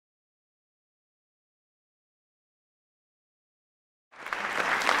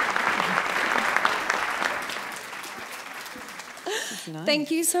Nice.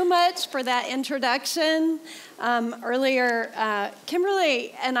 Thank you so much for that introduction. Earlier,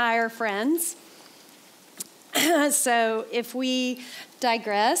 Kimberly and I are friends. So if we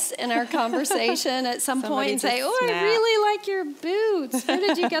digress in our conversation at some point and say, I really like your boots. Where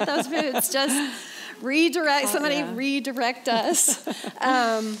did you get those boots? Just redirect us.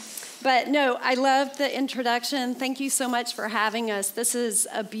 But no, I love the introduction. Thank you so much for having us. This is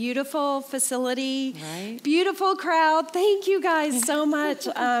a beautiful facility, beautiful crowd. Thank you guys so much.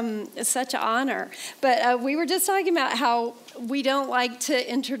 It's such an honor. But we were just talking about how we don't like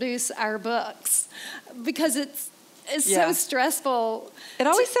to introduce our books because it's so stressful. It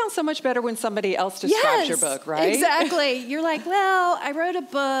always sounds so much better when somebody else describes your book, right? Exactly. You're like, well, I wrote a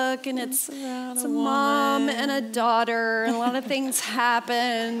book, and it's a mom and a daughter, and a lot of things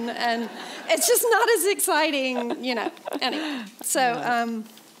happen, and it's just not as exciting, Anyway, so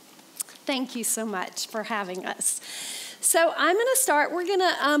thank you so much for having us. So I'm going to start. We're going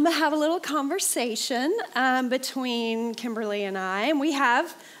to have a little conversation between Kimberly and I, and we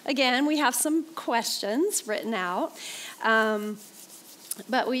have some questions written out.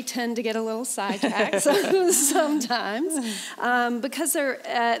 But we tend to get a little sidetracked sometimes because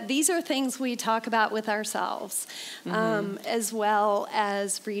these are things we talk about with ourselves as well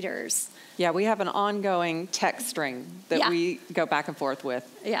as readers. Yeah, we have an ongoing text string that we go back and forth with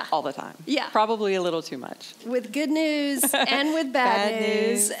all the time. Yeah. Probably a little too much. With good news and with bad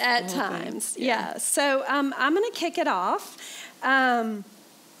news at times. Yeah. So I'm going to kick it off.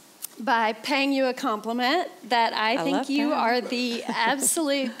 By paying you a compliment that I think you are the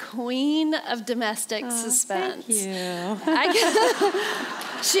absolute queen of domestic suspense. Thank you.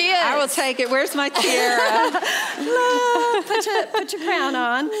 She is. I will take it. Where's my tiara? Put your crown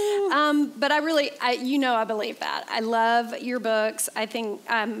on. But I believe that. I love your books. I think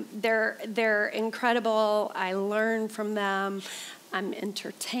they're incredible. I learn from them. I'm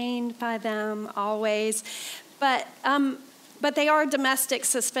entertained by them always. But they are domestic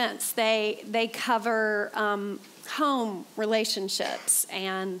suspense. They cover home relationships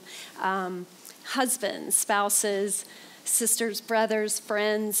and husbands, spouses, sisters, brothers,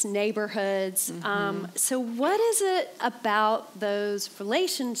 friends, neighborhoods. So what is it about those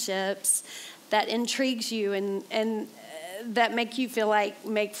relationships that intrigues you and that make you feel like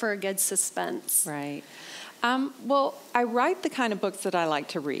make for a good suspense? Right. Well, I write the kind of books that I like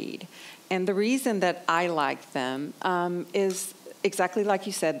to read. And the reason that I like them is exactly like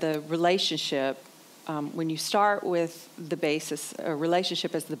you said, the relationship. When you start with the basis, a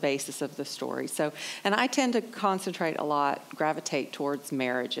relationship as the basis of the story. So, and I tend to gravitate towards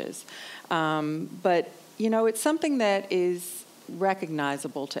marriages. But, it's something that is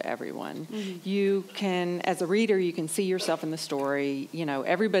recognizable to everyone. You can, as a reader, you can see yourself in the story.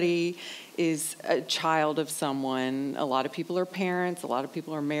 Everybody is a child of someone. A lot of people are parents. A lot of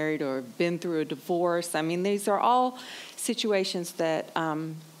people are married or have been through a divorce. I mean, these are all situations that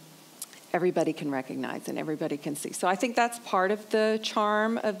everybody can recognize and everybody can see. So I think that's part of the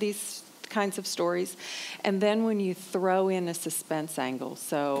charm of these kinds of stories. And then when you throw in a suspense angle,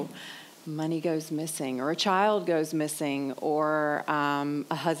 so money goes missing, or a child goes missing, or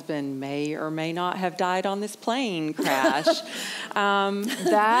a husband may or may not have died on this plane crash.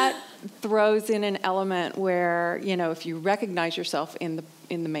 That throws in an element where, if you recognize yourself in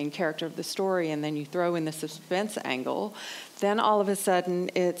the main character of the story, and then you throw in the suspense angle, then all of a sudden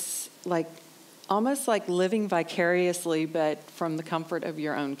it's like almost like living vicariously, but from the comfort of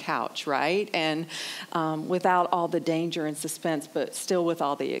your own couch, right? And without all the danger and suspense, but still with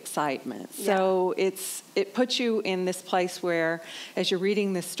all the excitement. Yeah. So it puts you in this place where, as you're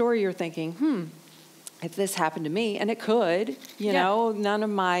reading this story, you're thinking, if this happened to me, and it could, you know, none of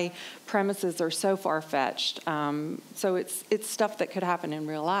my premises are so far-fetched. So it's stuff that could happen in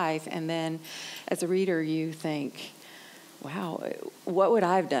real life. And then as a reader, you think, wow, what would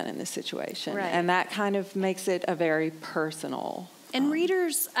I have done in this situation? Right. And that kind of makes it a very personal. And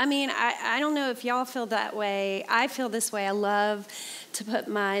readers, I mean, I don't know if y'all feel that way. I feel this way. I love to put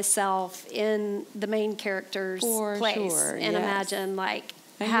myself in the main character's place and imagine, like,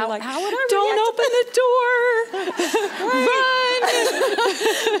 and how would I don't open the door.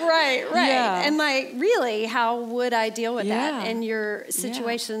 Run. Right. Yeah. And like, really, how would I deal with that? And your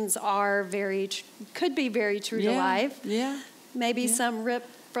situations are could be very true to life. Yeah. Maybe some ripped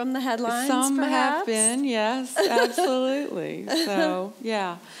from the headlines, some perhaps. have been, yes, absolutely. So,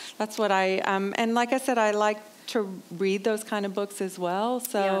 that's what and like I said, I like to read those kind of books as well.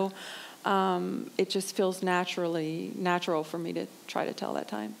 So, it just feels natural for me to try to tell that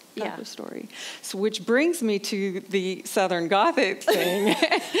type of story. So, which brings me to the Southern Gothic thing.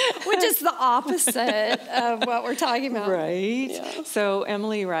 Which is the opposite of what we're talking about. Right. Yeah. So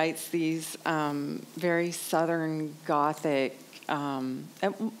Emily writes these very Southern Gothic. And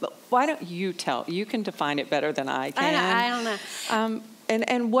why don't you tell? You can define it better than I can. I don't know.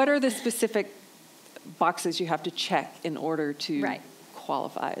 And what are the specific boxes you have to check in order to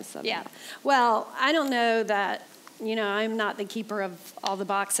qualify as Southern? Yeah. Well, I don't know that, I'm not the keeper of all the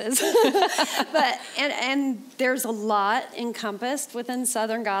boxes. But and there's a lot encompassed within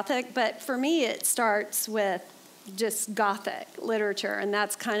Southern Gothic, but for me it starts with just Gothic literature, and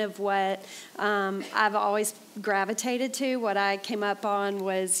that's kind of what I've always gravitated to. What I came up on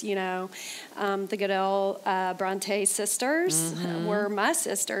was, the good old Bronte sisters were my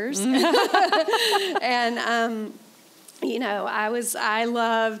sisters. And I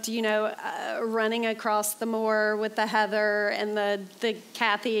loved, running across the moor with the heather, and the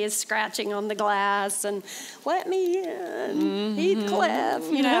Kathy is scratching on the glass and let me in, Heathcliff.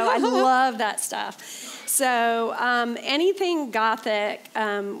 I love that stuff. So anything Gothic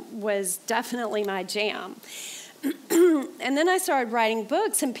was definitely my jam. And then I started writing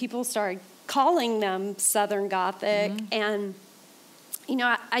books, and people started calling them Southern Gothic, and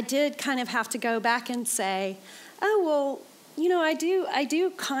I did kind of have to go back and say, oh, well, I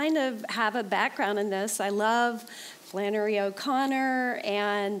do kind of have a background in this. I love Flannery O'Connor,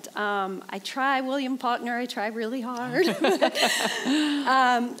 and I try William Faulkner. I try really hard.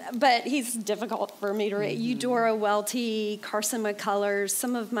 But he's difficult for me to read. Eudora Welty, Carson McCullers,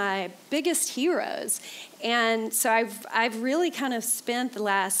 some of my biggest heroes. And so I've really kind of spent the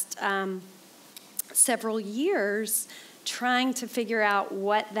last several years trying to figure out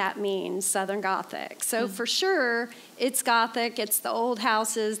what that means, Southern Gothic. So for sure, it's Gothic. It's the old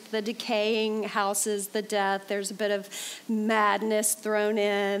houses, the decaying houses, the death. There's a bit of madness thrown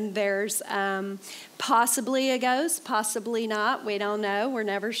in. There's possibly a ghost, possibly not. We don't know. We're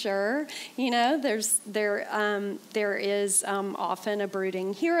never sure. There is often a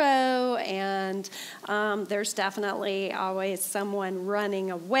brooding hero, and there's definitely always someone running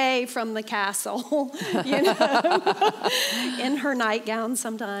away from the castle, in her nightgown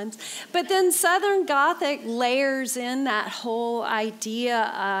sometimes. But then Southern Gothic layers in that whole idea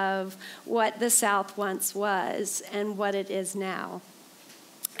of what the South once was and what it is now,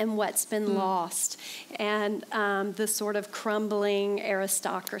 and what's been lost, and the sort of crumbling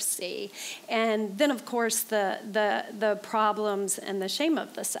aristocracy. And then, of course, the problems and the shame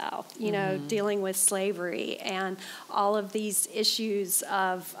of the South, dealing with slavery and all of these issues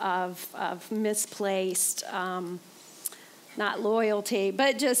of misplaced not loyalty,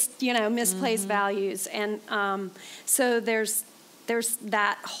 but just, misplaced values. And so there's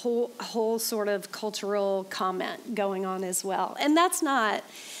that whole sort of cultural comment going on as well. And that's not,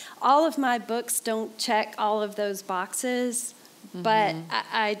 all of my books don't check all of those boxes, but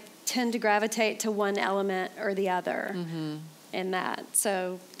I tend to gravitate to one element or the other in that.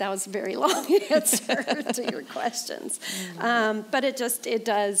 So that was a very long answer to your questions. But it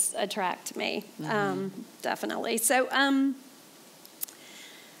does attract me, definitely. So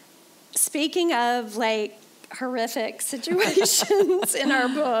speaking of horrific situations in our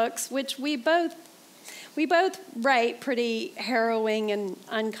books, which we both write pretty harrowing and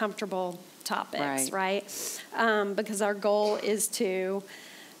uncomfortable topics, right? Because our goal is to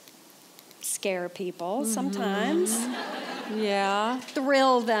scare people sometimes. Yeah.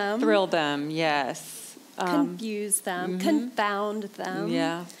 Thrill them, yes. Confuse them, confound them.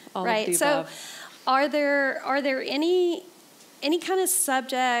 Yeah, all right. Of the so above. Are there any kind of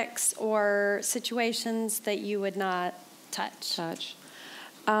subjects or situations that you would not touch?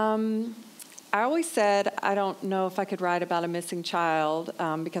 I always said I don't know if I could write about a missing child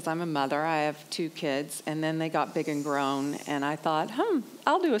because I'm a mother. I have 2 kids, and then they got big and grown, and I thought,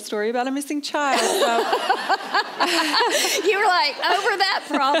 I'll do a story about a missing child. So you were like, over that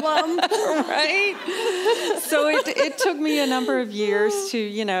problem. Right? So it took me a number of years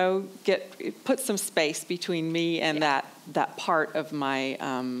to, put some space between me and that part of my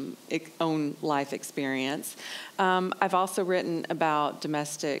own life experience. I've also written about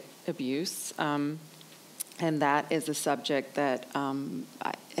domestic abuse, and that is a subject that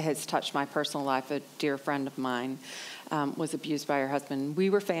has touched my personal life. A dear friend of mine was abused by her husband.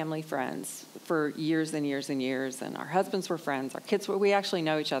 We were family friends for years and years and years, and our husbands were friends. Our kids we actually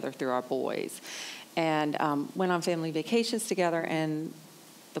know each other through our boys, and went on family vacations together. And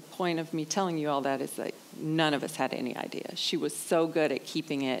the point of me telling you all that is that none of us had any idea. She was so good at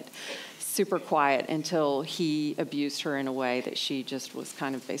keeping it super quiet until he abused her in a way that she just was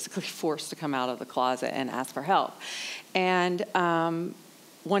kind of basically forced to come out of the closet and ask for help. And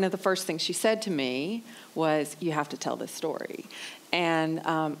one of the first things she said to me was, "You have to tell this story." And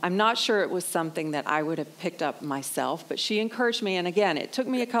I'm not sure it was something that I would have picked up myself, but she encouraged me. And again, it took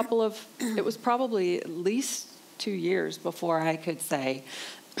me it was probably at least 2 years before I could say,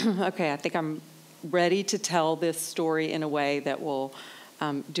 okay, I think I'm ready to tell this story in a way that will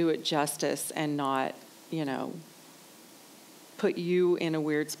do it justice and not, put you in a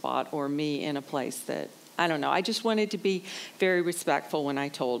weird spot or me in a place that, I don't know. I just wanted to be very respectful when I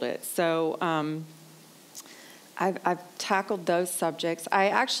told it. So I've tackled those subjects. I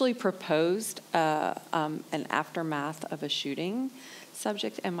actually proposed an aftermath of a shooting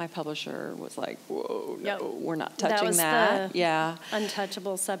subject, and my publisher was like, "Whoa, no, we're not touching that." Yeah,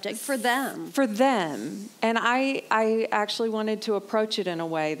 untouchable subject for them. For them, and I actually wanted to approach it in a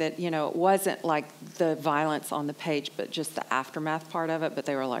way that it wasn't like the violence on the page, but just the aftermath part of it. But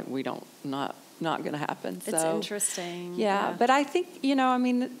they were like, "We don't, not going to happen." It's interesting. Yeah, but I think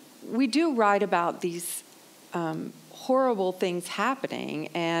we do write about these horrible things happening,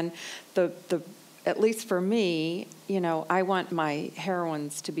 and the at least for me, I want my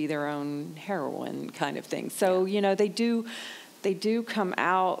heroines to be their own heroine kind of thing. So, they do come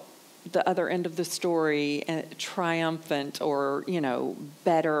out the other end of the story triumphant or,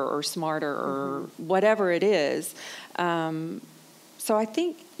 better or smarter or whatever it is. So I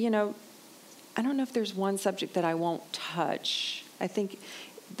think, I don't know if there's one subject that I won't touch. I think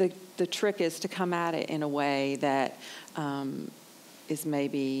the trick is to come at it in a way that is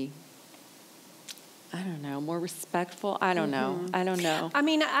maybe, I don't know, more respectful. I don't know. I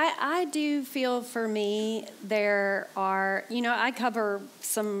mean, I do feel for me there are, I cover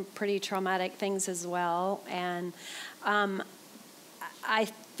some pretty traumatic things as well. And I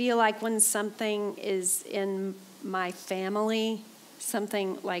feel like when something is in my family,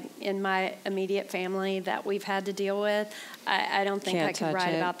 something like in my immediate family that we've had to deal with, I don't think I could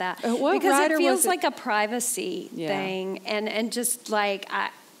write about that. Because it feels like a privacy thing. And just like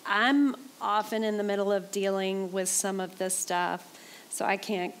I'm often in the middle of dealing with some of this stuff, so I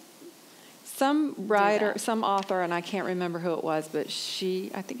can't. Some writer, some author, and I can't remember who it was, but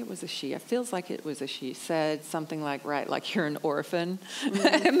I think it was a she. It feels like it was a she. Said something like, "Right, like you're an orphan,"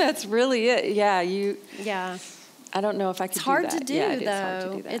 and that's really it. Yeah, Yeah. I don't know if I could. It's hard do that. to do, yeah, though. It's hard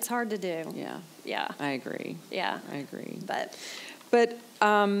to do that. It's hard to do. Yeah. Yeah. I agree. Yeah. I agree. But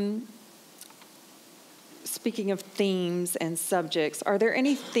speaking of themes and subjects, are there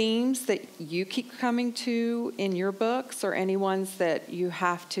any themes that you keep coming to in your books, or any ones that you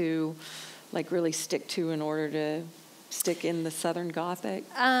have to really stick to in order to stick in the Southern Gothic?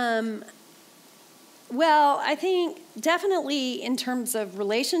 Well, I think definitely in terms of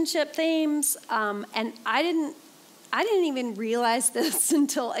relationship themes, and I didn't even realize this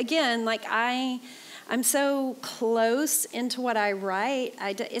until, again, I'm so close into what I write.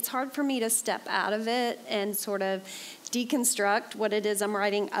 It's hard for me to step out of it and sort of deconstruct what it is I'm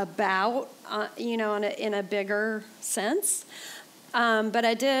writing about, in a bigger sense. But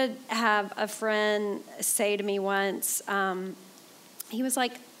I did have a friend say to me once, he was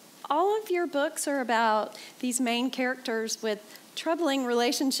like, "All of your books are about these main characters with troubling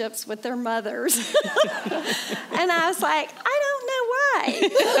relationships with their mothers." And I was like, I don't know why.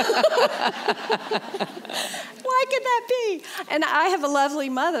 Why could that be? And I have a lovely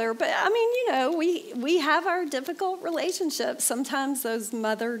mother, but I mean, we have our difficult relationships. Sometimes those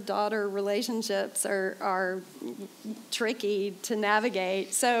mother-daughter relationships are tricky to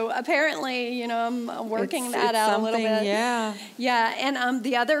navigate. So apparently, I'm working that out a little bit. Yeah. Yeah, and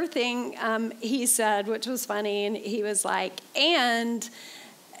the other thing he said, which was funny, and he was like, and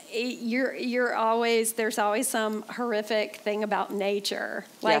you're always, there's always some horrific thing about nature.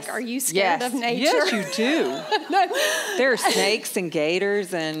 Like, are you scared of nature? Yes, you do. No. There are snakes and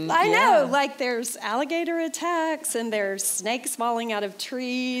gators and... I know, like there's alligator attacks and there's snakes falling out of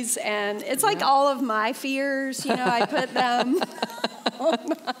trees, and it's like all of my fears, I put them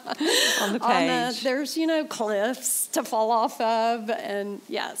on the page. There's, cliffs to fall off of, and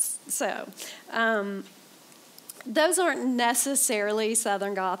yes, so... those aren't necessarily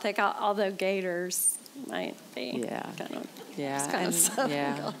Southern Gothic, although gators might be. Yeah. Kind of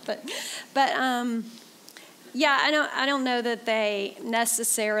Southern Gothic. But I don't know that they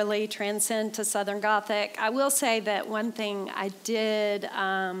necessarily transcend to Southern Gothic. I will say that one thing I did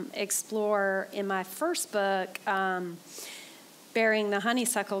explore in my first book, Burying the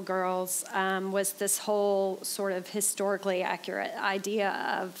Honeysuckle Girls, was this whole sort of historically accurate idea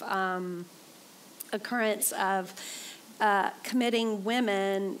of occurrence of committing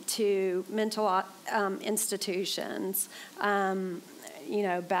women to mental institutions,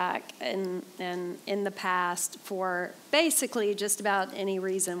 back in the past for basically just about any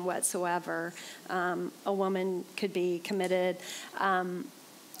reason whatsoever. A woman could be committed.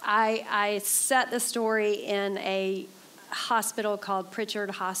 I set the story in a hospital called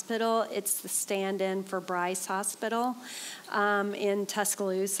Pritchard Hospital. It's the stand-in for Bryce Hospital in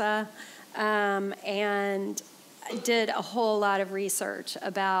Tuscaloosa, and did a whole lot of research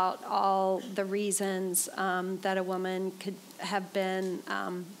about all the reasons that a woman could have been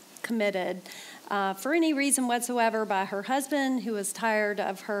committed for any reason whatsoever by her husband, who was tired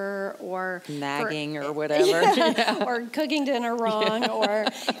of her, or nagging or whatever, or cooking dinner wrong, or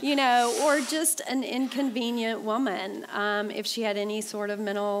just an inconvenient woman. If she had any sort of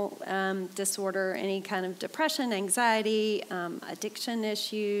mental disorder, any kind of depression, anxiety, addiction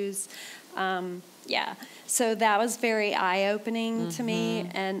issues. So that was very eye-opening to me,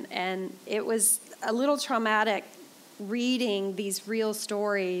 and it was a little traumatic reading these real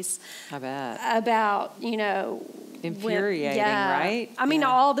stories. I bet. About, infuriating, right? I mean,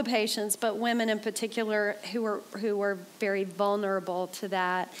 all the patients, but women in particular who were very vulnerable to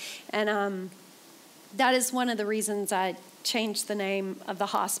that. And that is one of the reasons I changed the name of the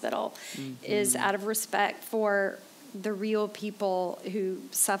hospital, is out of respect for the real people who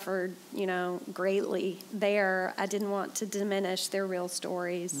suffered, greatly there. I didn't want to diminish their real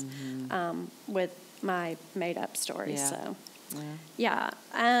stories with my made-up stories.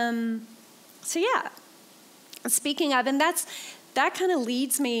 Speaking of, and that kind of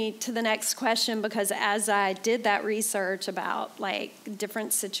leads me to the next question, because as I did that research about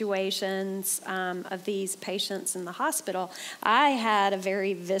different situations of these patients in the hospital, I had a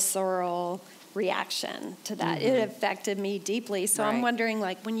very visceral reaction to that. It affected me deeply. So I'm wondering,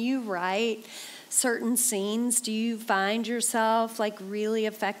 when you write certain scenes, do you find yourself really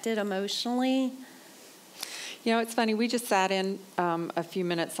affected emotionally? It's funny. We just sat in a few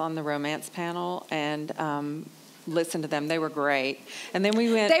minutes on the romance panel and listened to them. They were great. And then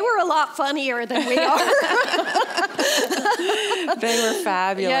we went... They were a lot funnier than we are. They were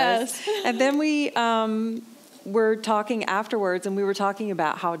fabulous. Yes. And then we were talking afterwards, and we were talking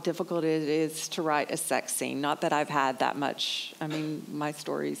about how difficult it is to write a sex scene. Not that I've had that much. I mean, my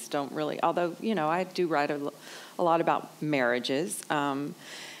stories don't really... Although, I do write a lot about marriages.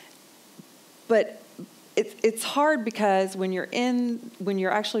 But... It's hard because when you're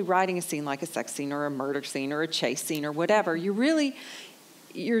actually writing a scene like a sex scene or a murder scene or a chase scene or whatever,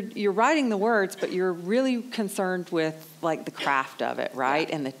 you're writing the words, but you're really concerned with the craft of it, right?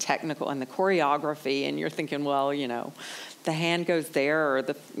 And the technical and the choreography, and you're thinking, well, the hand goes there, or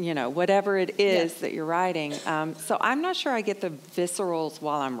whatever it is that you're writing. So I'm not sure I get the viscerals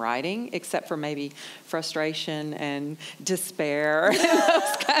while I'm writing, except for maybe frustration and despair. Those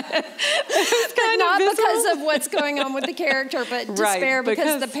kind not because of what's going on with the character, but despair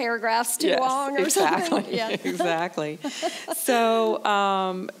because the paragraph's too long or something. Yeah, exactly.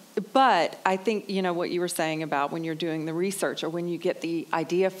 So, but I think, what you were saying about when you're doing the research, or when you get the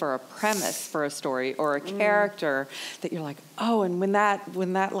idea for a premise for a story or a character, that you're like, oh, and when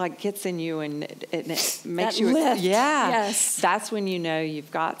that gets in you and it makes that you, lift. Yes, that's when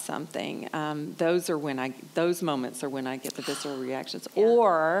you've got something. Those moments are when I get the visceral reactions,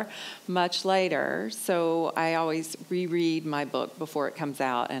 or much later. So I always reread my book before it comes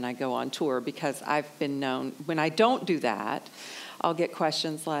out, and I go on tour, because I've been known, when I don't do that, I'll get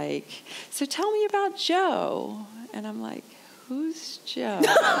questions like, so tell me about Joe. And I'm like, who's Joe?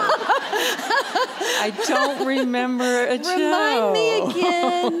 I don't remember a Joe. Remind me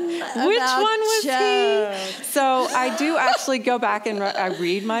again. Which one was Joe? he? So I do actually go back and I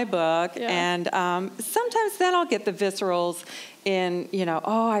read my book. And sometimes then I'll get the viscerals in,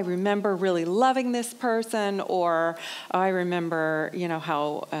 I remember really loving this person, or I remember,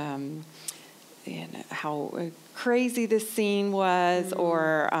 how crazy this scene was,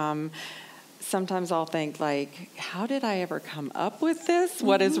 or sometimes I'll think how did I ever come up with this?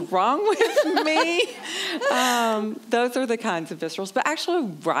 What is wrong with me? Those are the kinds of viscerals. But actually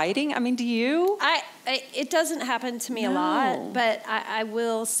writing, do you? It doesn't happen to me a lot, but I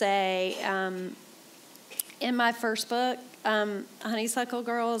will say in my first book, Honeysuckle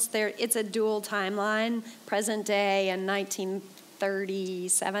Girls, it's a dual timeline, present day and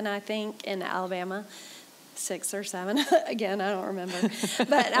 1937, I think, in Alabama. 6 or 7, again, I don't remember.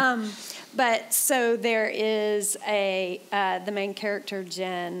 But so there is the main character,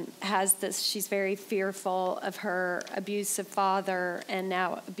 Jen, has this, she's very fearful of her abusive father and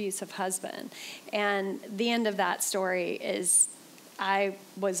now abusive husband. And the end of that story is, I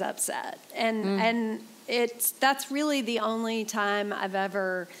was upset. And that's really the only time I've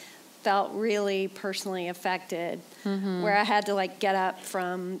ever felt really personally affected, where I had to like get up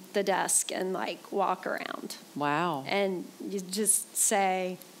from the desk and like walk around. Wow. And you just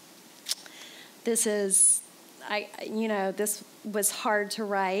say, this was hard to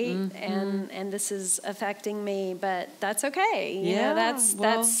write, and this is affecting me, but that's okay. You know,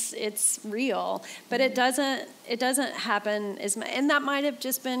 that's it's real. But it doesn't happen as much, and that might have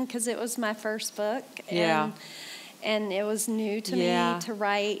just been because it was my first book, and it was new to me to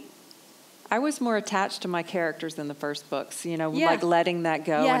write. I was more attached to my characters in the first books, like letting that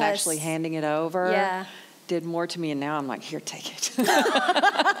go and actually handing it over. Yeah. Did more to me, and now I'm like, here, take it.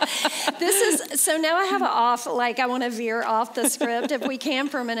 So now I have I want to veer off the script if we can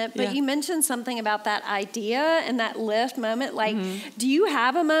for a minute, but you mentioned something about that idea and that lift moment. Like, do you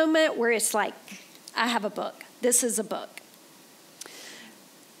have a moment where it's like, I have a book. This is a book.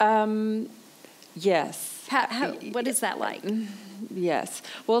 Yes. What is that like? Yes.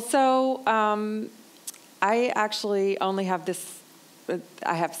 Well, so I actually only have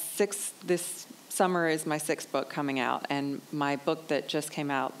I have 6, this summer is my 6th book coming out, and my book that just came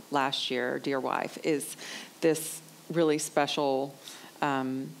out last year, Dear Wife, is this really special,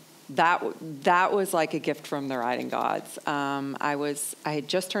 that was like a gift from the writing gods. I had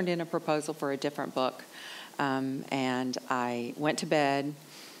just turned in a proposal for a different book, and I went to bed,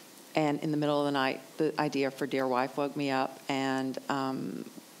 and in the middle of the night, the idea for Dear Wife woke me up, and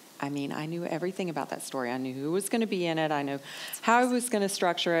I knew everything about that story. I knew who was going to be in it. I knew how I was going to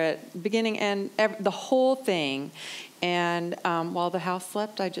structure it, beginning and the whole thing. And while the house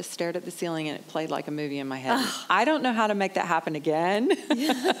slept, I just stared at the ceiling, and it played like a movie in my head. I don't know how to make that happen again.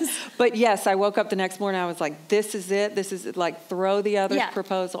 Yes. But yes, I woke up the next morning. I was like, this is it. This is it. Like, throw the other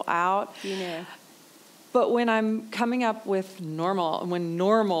proposal out. You know. But when I'm coming up with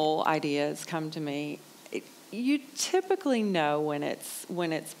normal ideas come to me, you typically know when it's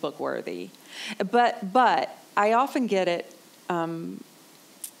book worthy, but I often get it.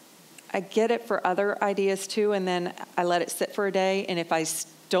 I get it for other ideas too, and then I let it sit for a day. And if I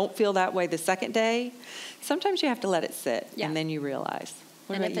don't feel that way the second day, sometimes you have to let it sit, and then you realize.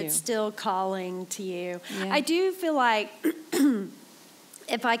 What about you? And if it's still calling to you, I do feel like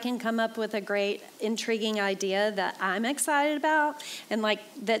if I can come up with a great, intriguing idea that I'm excited about, and like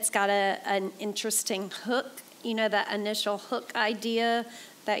that's got an interesting hook, that initial hook idea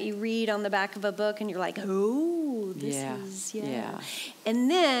that you read on the back of a book, and you're like, oh, this is. And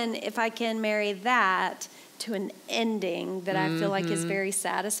then if I can marry that to an ending that I feel like is very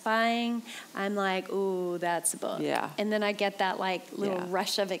satisfying, I'm like, ooh, that's a book. Yeah. And then I get that like little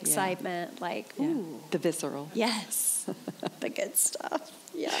rush of excitement, like, ooh. The visceral. Yes. The good stuff.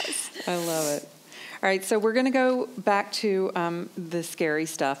 Yes. I love it. All right, so we're going to go back to the scary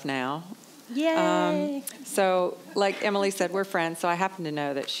stuff now. Yay. So like Emily said, we're friends, so I happen to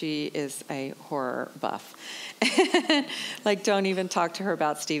know that she is a horror buff. Like, don't even talk to her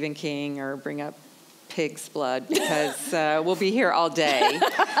about Stephen King or bring up pig's blood, because we'll be here all day.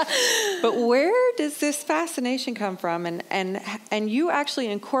 But where does this fascination come from? And you actually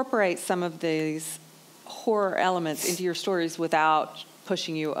incorporate some of these horror elements into your stories without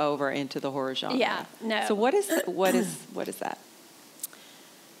pushing you over into the horror genre. Yeah, no. So what is that?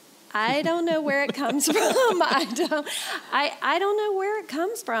 I don't know where it comes from. I don't know where it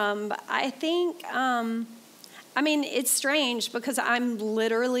comes from. But I think, it's strange because I'm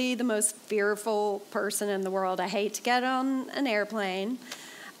literally the most fearful person in the world. I hate to get on an airplane.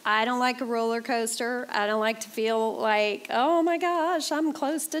 I don't like a roller coaster. I don't like to feel like, oh my gosh, I'm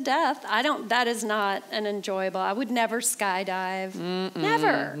close to death. That is not an enjoyable. I would never skydive.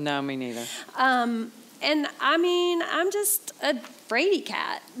 Never. No, me neither. And I'm just a fraidy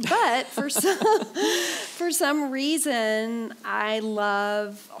cat. But for some reason, I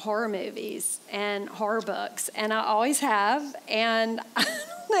love horror movies and horror books, and I always have. And I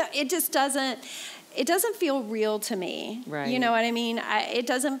don't know, it just doesn't feel real to me. Right. You know what I mean? It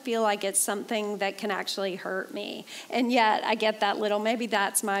doesn't feel like it's something that can actually hurt me. And yet I get that maybe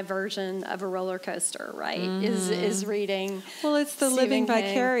that's my version of a roller coaster, right? Is reading. Well, it's the living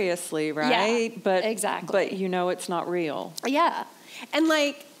vicariously, right? Yeah, but exactly. But it's not real. Yeah. And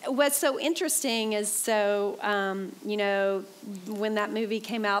like, what's so interesting is when that movie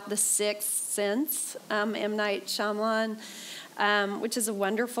came out, The Sixth Sense, M. Night Shyamalan, which is a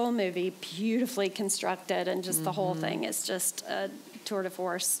wonderful movie, beautifully constructed, and just the whole thing is just a tour de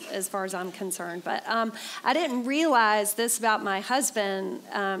force as far as I'm concerned. But I didn't realize this about my husband,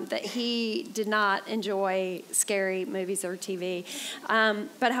 that he did not enjoy scary movies or TV.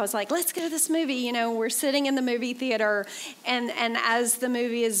 But I was like, let's go to this movie. You know, we're sitting in the movie theater, and as the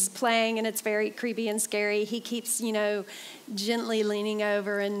movie is playing and it's very creepy and scary, he keeps, you know, gently leaning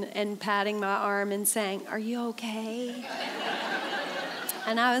over and patting my arm and saying, "Are you okay?"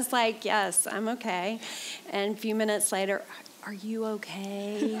 And I was like, "Yes, I'm okay." And a few minutes later, "Are you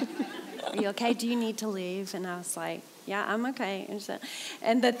okay? Are you okay? Do you need to leave?" And I was like, "Yeah, I'm okay."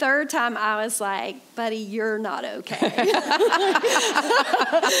 And the third time I was like, "Buddy, you're not okay."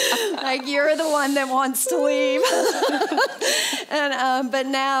 Like, you're the one that wants to leave. And but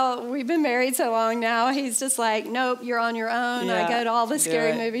now we've been married so long now, he's just like, "Nope, you're on your own." Yeah, I go to all the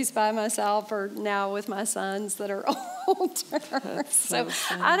scary movies by myself, or now with my sons that are older. So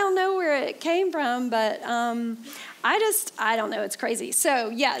I don't know where it came from, but I don't know. It's crazy. So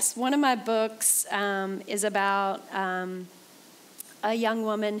yes, one of my books is about a young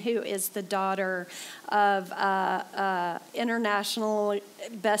woman who is the daughter of international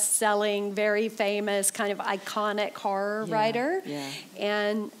best-selling, very famous, kind of iconic horror writer. Yeah.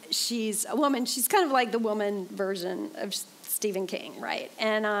 And she's a woman. She's kind of like the woman version of Stephen King, right?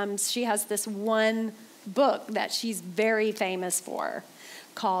 And she has this one book that she's very famous for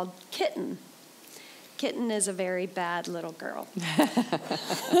called Kitten. Kitten is a very bad little girl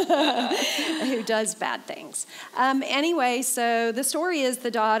who does bad things. Anyway, so the story is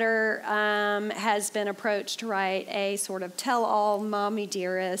the daughter has been approached to write a sort of tell-all, mommy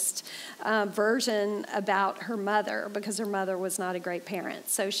dearest version about her mother, because her mother was not a great parent.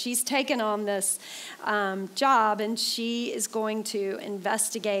 So she's taken on this job, and she is going to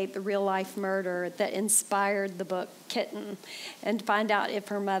investigate the real-life murder that inspired the book Kitten, and find out if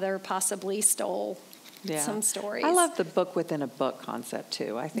her mother possibly stole some stories. I love the book within a book concept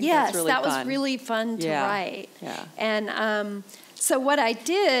too. I think that's really fun. Yes, that was really fun to write. Yeah. And so what I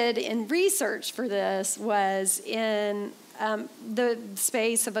did in research for this was, in the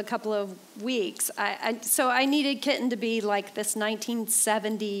space of a couple of weeks, so I needed Kitten to be like this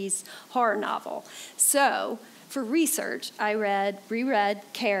 1970s horror novel. So for research, I reread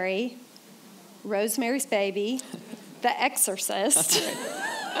Carrie, Rosemary's Baby, The Exorcist.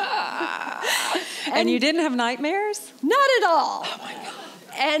 And you didn't have nightmares? Not at all. Oh, my God.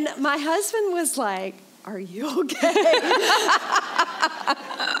 And my husband was like, "Are you okay?"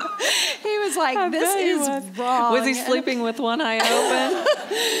 He was like, "This is wrong." Was he sleeping with one eye open?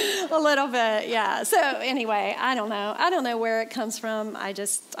 A little bit, yeah. So anyway, I don't know. I don't know where it comes from. I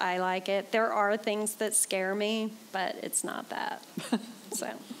like it. There are things that scare me, but it's not that. So...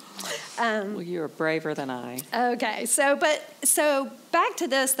 well, you're braver than I. Okay, so back to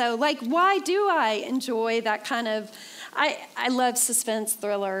this though. Like, why do I enjoy that kind of? I love suspense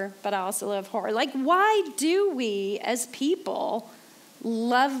thriller, but I also love horror. Like, why do we as people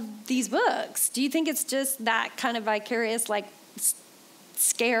love these books? Do you think it's just that kind of vicarious, like,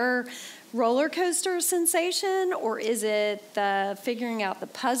 scare roller coaster sensation, or is it the figuring out the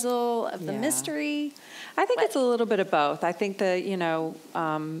puzzle of the mystery? I think it's a little bit of both. I think that,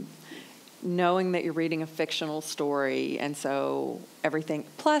 knowing that you're reading a fictional story, and so everything,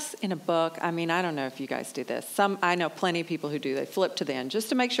 plus in a book, I mean, I don't know if you guys do this. I know plenty of people who do, they flip to the end just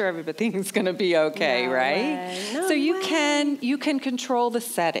to make sure everything's going to be okay, right? So you can control the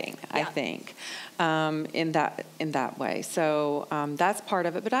setting, I think, in that way. So that's part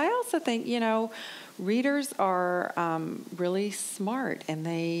of it. But I also think, readers are really smart, and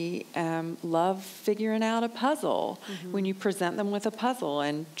they love figuring out a puzzle when you present them with a puzzle,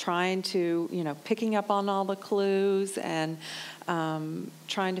 and trying to, picking up on all the clues, and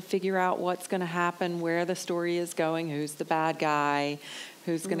trying to figure out what's going to happen, where the story is going, who's the bad guy,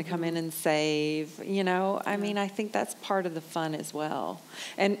 who's going to come in and save. I mean, I think that's part of the fun as well.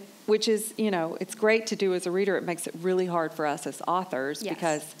 And which is, it's great to do as a reader. It makes it really hard for us as authors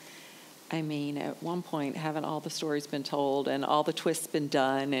because... I mean, at one point, haven't all the stories been told and all the twists been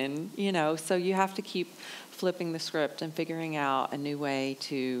done? And, so you have to keep flipping the script and figuring out a new way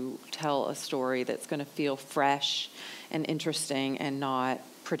to tell a story that's going to feel fresh and interesting and not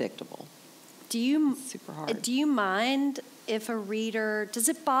predictable. Super hard. Do you mind if a reader, does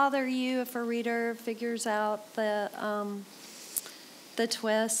it bother you if a reader figures out the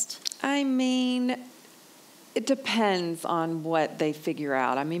twist? I mean... It depends on what they figure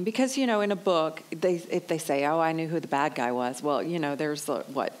out. I mean, because, in a book, if they say, "Oh, I knew who the bad guy was," well, there's,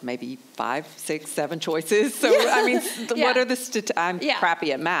 maybe 5, 6, 7 choices. So, I mean, what are the I'm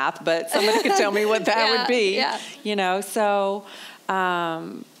crappy at math, but somebody could tell me what that would be. Yeah. So,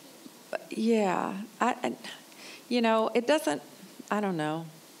 it doesn't... I don't know.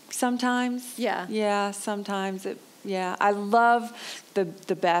 Sometimes. Yeah. Yeah, sometimes. I love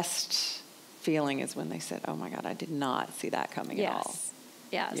the best feeling is when they said, oh, my God, I did not see that coming at all.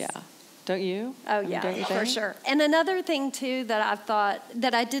 Yes. Yeah. Don't you? Oh, yeah, don't you for think? sure. And another thing, too, that I thought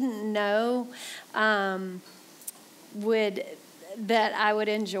that I didn't know that I would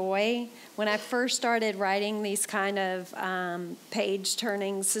enjoy when I first started writing these kind of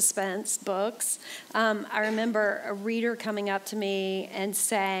page-turning suspense books. I remember a reader coming up to me and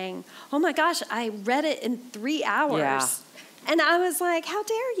saying, oh, my gosh, I read it in 3 hours. Yeah. And I was like, how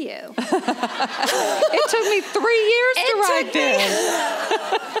dare you? It took me 3 years to write this.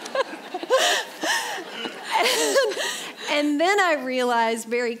 And then I realized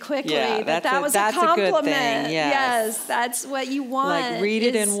very quickly that was a compliment. A good thing. Yes, that's what you want. Like read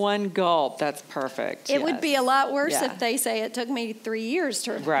it in one gulp. That's perfect. It would be a lot worse if they say it took me 3 years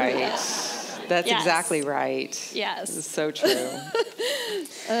to read it. That's exactly right. Yes. It's so true.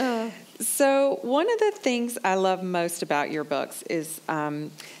 So one of the things I love most about your books is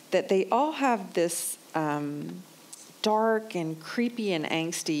that they all have this dark and creepy and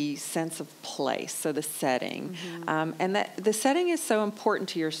angsty sense of place, so the setting. And that the setting is so important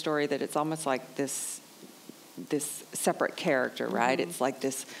to your story that it's almost like this separate character, right? It's like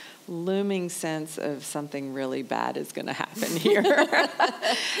this looming sense of something really bad is going to happen here.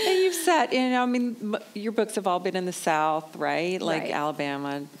 And you've set, your books have all been in the South, right? Like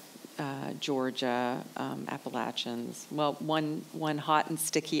Alabama, Georgia, Appalachians. Well, one hot and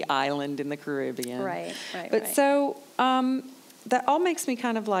sticky island in the Caribbean. Right. But so that all makes me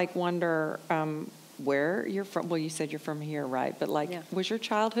kind of like wonder where you're from. Well, you said you're from here, right? But was your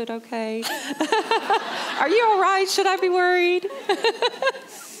childhood okay? Are you all right? Should I be worried?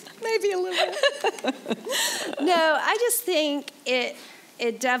 Maybe a little bit. No, I just think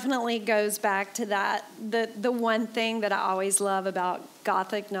it definitely goes back to that. The one thing that I always love about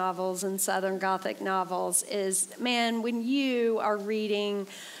Gothic novels and Southern Gothic novels is, man, when you are reading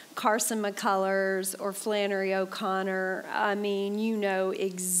Carson McCullers or Flannery O'Connor, I mean, you know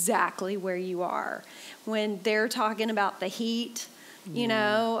exactly where you are. When they're talking about the heat,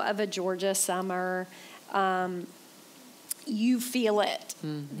 of a Georgia summer, you feel it.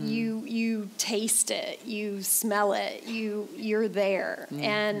 You taste it. You smell it. You're there.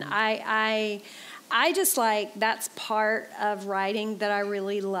 And I just like, that's part of writing that I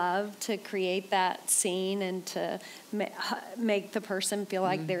really love, to create that scene and to make the person feel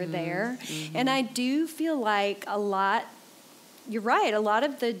like they're there. And I do feel like you're right, a lot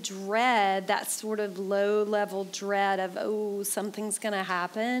of the dread, that sort of low-level dread of, oh, something's going to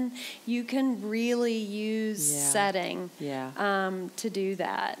happen, you can really use setting to do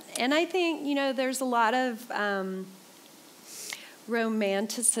that. And I think, there's a lot of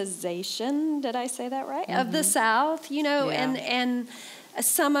romanticization, did I say that right, of the South, and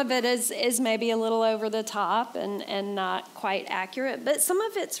some of it is maybe a little over the top and not quite accurate, but some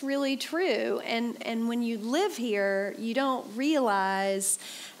of it's really true. And when you live here, you don't realize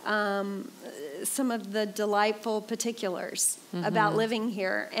some of the delightful particulars about living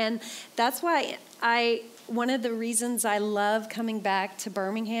here. And that's why one of the reasons I love coming back to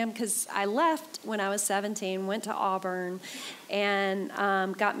Birmingham, because I left when I was 17, went to Auburn, and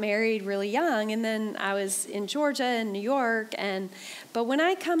got married really young, and then I was in Georgia and New York, but when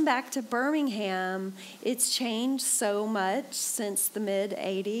I come back to Birmingham, it's changed so much since the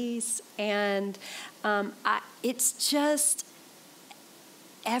mid-'80s, and it's just...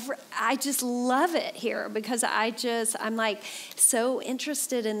 I just love it here, because I'm like so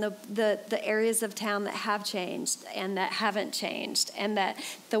interested in the areas of town that have changed and that haven't changed, and that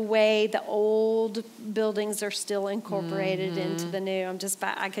the way the old buildings are still incorporated into the new.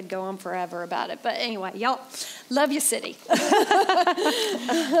 I could go on forever about it, but anyway, y'all, love your city.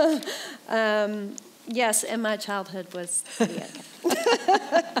 Yes, and my childhood was pretty okay.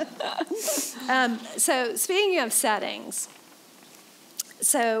 So speaking of settings.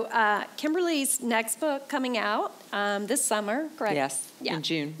 So Kimberly's next book coming out this summer, correct? Yes, in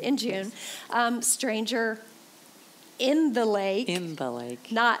June. In June. Yes. Stranger in the Lake. In the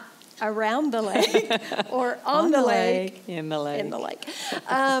Lake. Not around the lake or on the lake. In the lake. In the lake.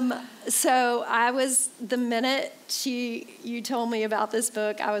 So I was, the minute you told me about this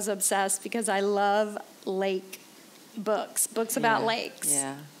book, I was obsessed, because I love lake books about lakes.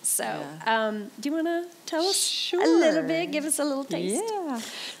 Yeah. So, do you want to tell us a little bit? Give us a little taste. Yeah.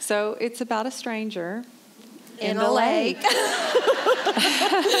 So it's about a stranger in a lake.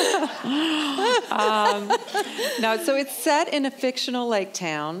 No, so it's set in a fictional lake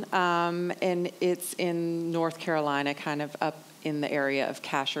town, and it's in North Carolina, kind of up in the area of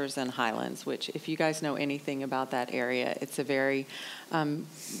Cashers and Highlands, which if you guys know anything about that area, it's a very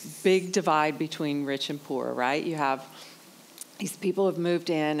big divide between rich and poor, right? You have these people have moved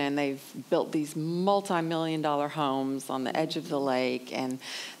in and they've built these multi-million-dollar homes on the edge of the lake, and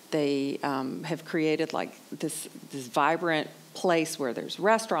they have created like this vibrant place where there's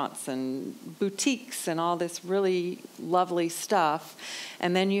restaurants and boutiques and all this really lovely stuff.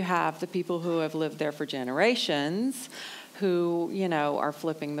 And then you have the people who have lived there for generations who, are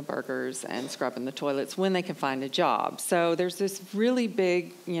flipping the burgers and scrubbing the toilets when they can find a job. So there's this really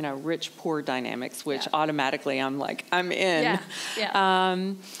big, rich-poor dynamics, which automatically I'm like, I'm in.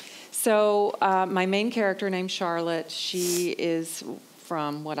 Yeah. So my main character named Charlotte, she is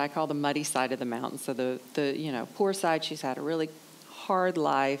from what I call the muddy side of the mountain. So the poor side, she's had a really hard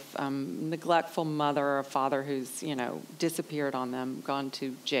life, neglectful mother or father who's, disappeared on them, gone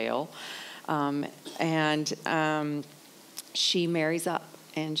to jail. She marries up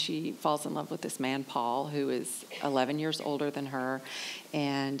and she falls in love with this man, Paul, who is 11 years older than her.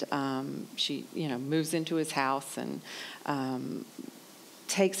 And she, moves into his house and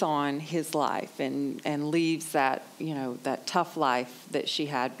takes on his life and leaves that, that tough life that she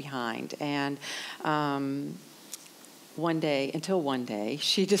had behind. And one day,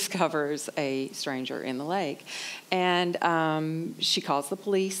 she discovers a stranger in the lake. And she calls the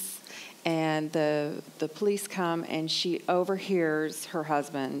police. And the police come, and she overhears her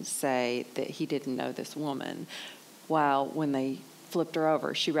husband say that he didn't know this woman. While when they flipped her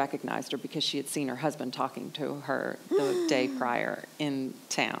over, she recognized her because she had seen her husband talking to her the day prior in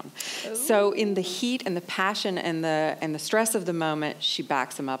town. Ooh. So in the heat and the passion and the stress of the moment, she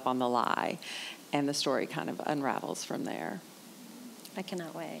backs him up on the lie, and the story kind of unravels from there. I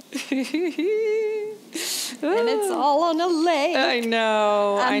cannot wait. And it's all on a lake. I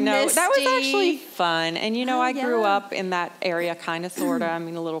know. Misty. That was actually fun. And, I grew up in that area, kind of, sort of. I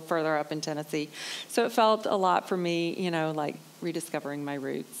mean, a little further up in Tennessee. So it felt a lot for me, like rediscovering my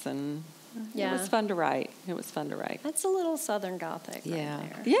roots. And it was fun to write. That's a little Southern Gothic right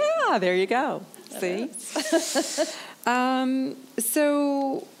there. Yeah, there you go. See?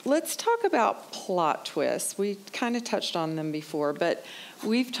 So let's talk about plot twists. We kind of touched on them before, but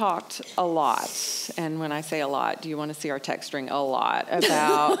we've talked a lot, and when I say a lot, do you want to see our text string? A lot,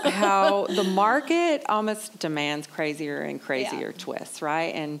 about how the market almost demands crazier and crazier twists,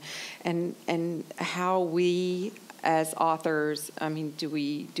 right? And how we as authors, I mean, do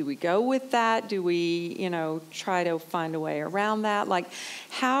we go with that? Do we, try to find a way around that? Like,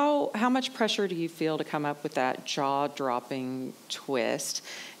 how much pressure do you feel to come up with that jaw-dropping twist?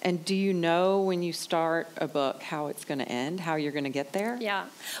 And do you know when you start a book how it's going to end, how you're going to get there? Yeah.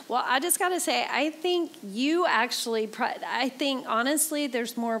 Well, I just got to say, I think you actually, honestly,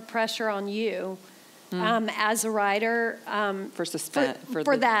 there's more pressure on you as a writer. For suspense.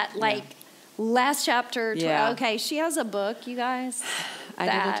 For that, last chapter. Okay, she has a book, you guys. I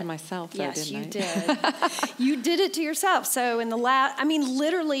did it to myself, though, yes, didn't I? Yes, you did. You did it to yourself. So in the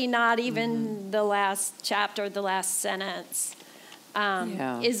literally not even the last chapter, the last sentence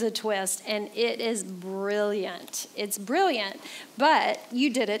is a twist, and it is brilliant. It's brilliant, but you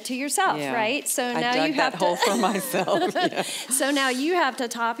did it to yourself, right? So now I dug you have that hole for myself. Yeah. So now you have to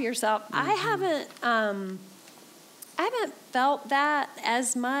top yourself. I haven't felt that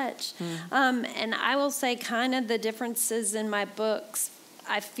as much. And I will say kind of the differences in my books.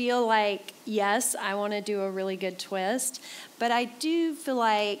 I feel like, yes, I want to do a really good twist, but I do feel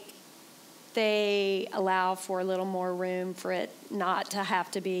like they allow for a little more room for it not to have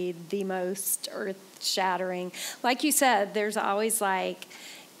to be the most earth-shattering. Like you said, there's always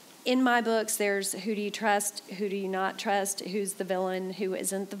in my books, there's who do you trust, who do you not trust, who's the villain, who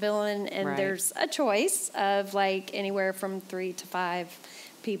isn't the villain, and there's a choice of anywhere from 3 to 5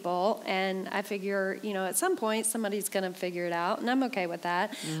 people, and I figure, at some point somebody's going to figure it out, and I'm okay with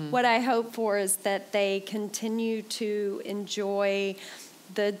that. What I hope for is that they continue to enjoy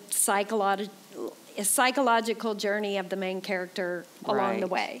the psychological journey of the main character along the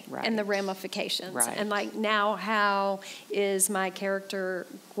way and the ramifications. And now how is my character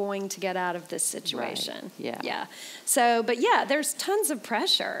going to get out of this situation? Yeah. So, but there's tons of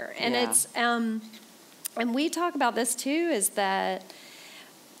pressure, and it's, and we talk about this too, is that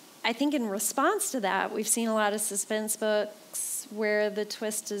I think in response to that, we've seen a lot of suspense books where the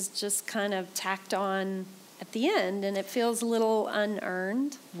twist is just kind of tacked on at the end, and it feels a little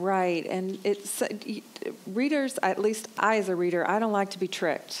unearned. Right, and it's readers, at least I as a reader, I don't like to be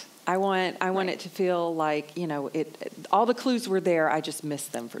tricked. I want it to feel like, all the clues were there, I just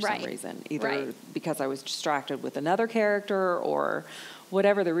missed them for some reason, either because I was distracted with another character or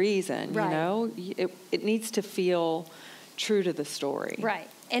whatever the reason, It needs to feel true to the story. Right.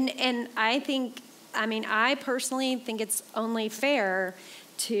 And I personally think it's only fair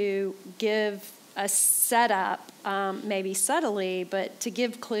to give a setup, maybe subtly, but to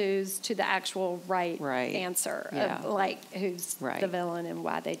give clues to the actual right answer of like who's the villain and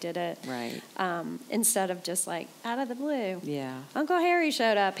why they did it. Right. Instead of just like out of the blue. Yeah. Uncle Harry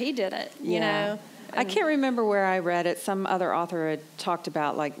showed up. He did it, you know. I can't remember where I read it. Some other author had talked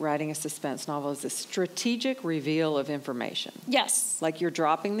about like writing a suspense novel as a strategic reveal of information. Yes. Like you're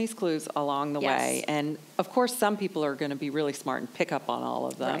dropping these clues along the way. And of course, some people are going to be really smart and pick up on all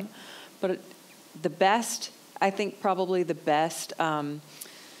of them. Right. But probably the best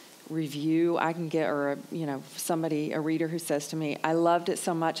review I can get, or a reader who says to me, I loved it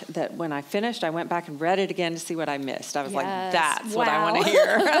so much that when I finished, I went back and read it again to see what I missed. I was like, that's what I want to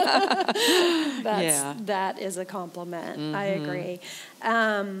hear. That is a compliment. Mm-hmm. I agree.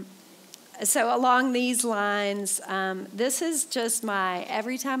 So along these lines, this is just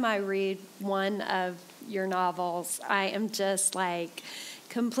every time I read one of your novels, I am just like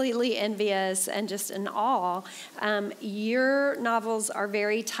completely envious and just in awe. Your novels are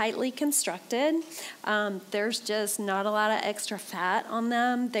very tightly constructed. There's just not a lot of extra fat on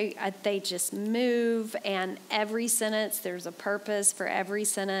them. They just move, and every sentence, there's a purpose for every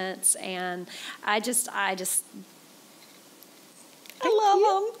sentence, and I love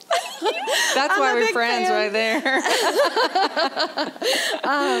them. That's why we're friends right there.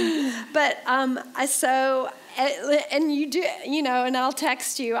 And you do, and I'll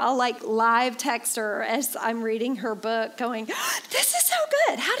text you. I'll like live text her as I'm reading her book going, this is so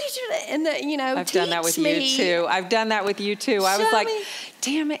good. How did you do that? And I've done that with you too. I was like,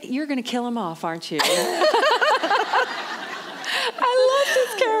 damn it, you're going to kill him off, aren't you? I love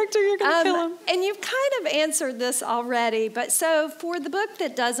this character. You're going to kill him. And you've kind of answered this already, but so for the book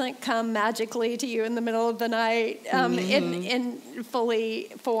that doesn't come magically to you in the middle of the night, in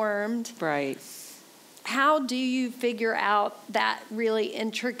fully formed, right? How do you figure out that really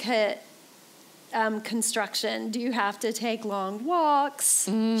intricate construction? Do you have to take long walks,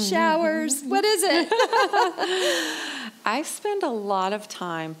 showers? What is it? I spend a lot of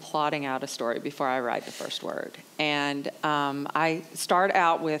time plotting out a story before I write the first word. And I start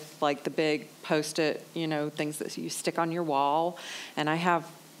out with like the big Post-it, things that you stick on your wall. And I have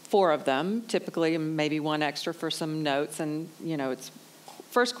 4 of them, typically, and maybe 1 extra for some notes. And, it's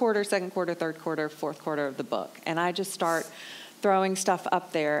first quarter, second quarter, third quarter, fourth quarter of the book. And I just start throwing stuff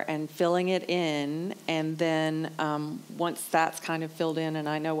up there and filling it in, and then once that's kind of filled in and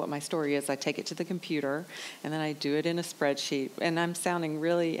I know what my story is, I take it to the computer, and then I do it in a spreadsheet. And I'm sounding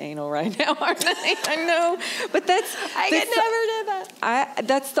really anal right now, aren't I? I know, but I could never do that.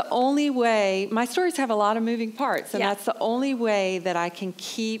 That's the only way. My stories have a lot of moving parts, and that's the only way that I can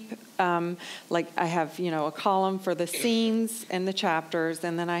keep. Like I have, a column for the scenes and the chapters,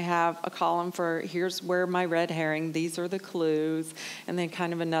 and then I have a column for here's where my red herring, these are the clues, and then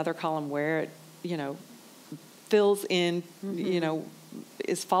kind of another column where it, fills in,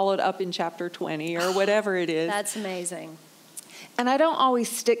 is followed up in chapter 20 or whatever it is. That's amazing. And I don't always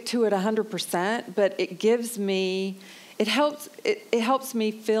stick to it 100%, but it gives me, it helps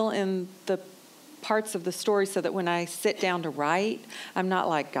me fill in the parts of the story so that when I sit down to write, I'm not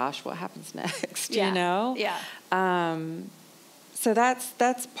like, gosh, what happens next, Yeah. So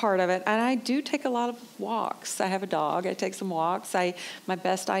that's part of it. And I do take a lot of walks. I have a dog. I take some walks. My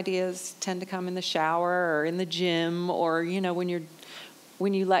best ideas tend to come in the shower or in the gym, or,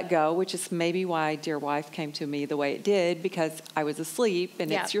 when you let go, which is maybe why Dear Wife came to me the way it did, because I was asleep,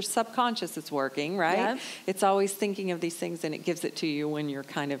 and it's your subconscious that's working, right? Yeah. It's always thinking of these things, and it gives it to you when you're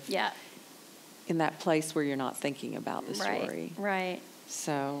kind of in that place where you're not thinking about the story. Right.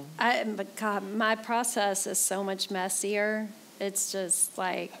 So. But God, my process is so much messier. It's just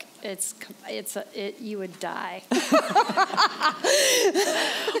like, you would die. I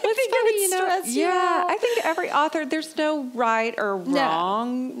think every author, there's no right or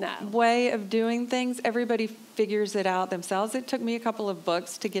wrong way of doing things. Everybody figures it out themselves. It took me a couple of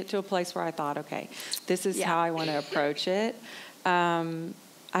books to get to a place where I thought, okay, this is how I want to approach it.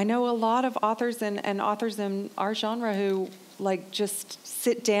 I know a lot of authors and authors in our genre who like just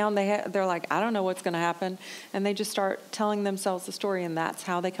sit down. They're like, I don't know what's going to happen, and they just start telling themselves the story, and that's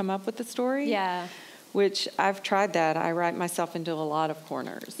how they come up with the story. Yeah. Which I've tried that. I write myself into a lot of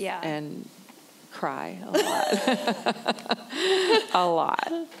corners. Yeah. And cry a lot. A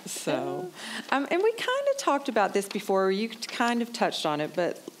lot. So, and we kind of talked about this before. You kind of touched on it,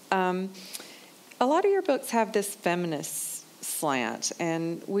 but a lot of your books have this feminist slant,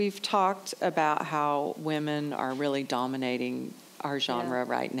 and we've talked about how women are really dominating our genre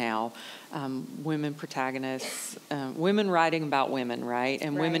right now. Women protagonists, women writing about women, right?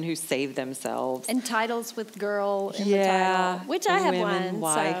 And women who save themselves. And titles with girl in the title, which I have one.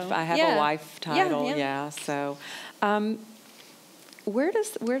 Wife. So. I have a wife title, So where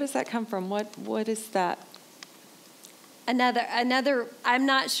does that come from? What is that? Another, I'm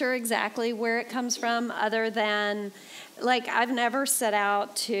not sure exactly where it comes from, other than, like, I've never set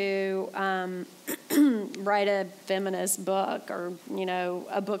out to write a feminist book or,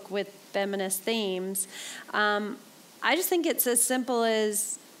 a book with feminist themes. I just think it's as simple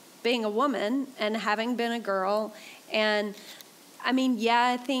as being a woman and having been a girl. And, I mean,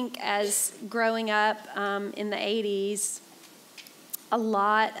 I think as growing up in the 80s, a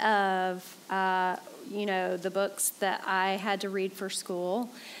lot of the books that I had to read for school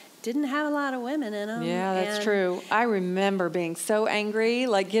didn't have a lot of women in them. Yeah, that's true. I remember being so angry,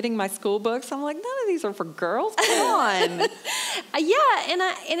 like getting my school books. I'm like, none of these are for girls. Come on.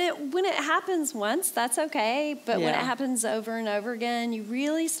 When it happens once, that's okay. But when it happens over and over again, you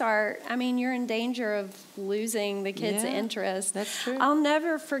really start. I mean, you're in danger of losing the kids' interest. That's true. I'll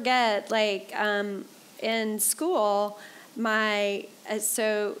never forget, like in school.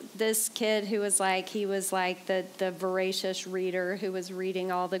 So this kid who was he was the voracious reader who was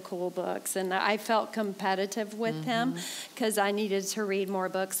reading all the cool books, and I felt competitive with him because I needed to read more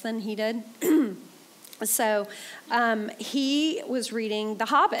books than he did. So he was reading The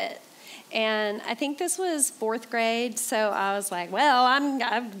Hobbit, and I think this was 4th grade. So I was like, well,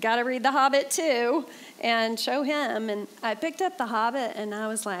 I've got to read The Hobbit too, and show him. And I picked up The Hobbit, and I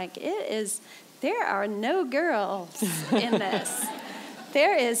was like, there are no girls in this.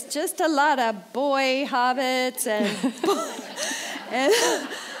 There is just a lot of boy hobbits and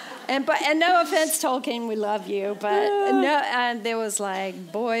no offense, Tolkien, we love you, but and there was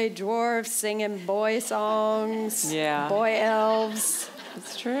like boy dwarfs singing boy songs, boy elves.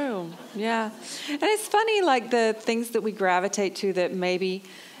 It's true, yeah. And it's funny, like the things that we gravitate to that maybe.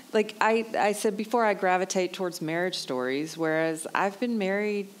 Like I said before, I gravitate towards marriage stories, whereas I've been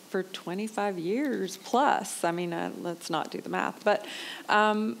married for 25 years plus. I mean, let's not do the math, but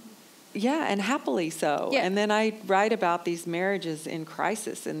and happily so. Yeah. And then I write about these marriages in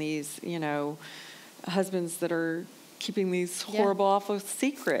crisis and these, husbands that are keeping these horrible, awful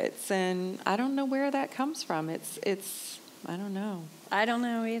secrets. And I don't know where that comes from. It's I don't know. I don't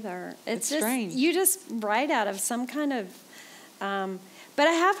know either. It's just strange. You just write out of some kind of. But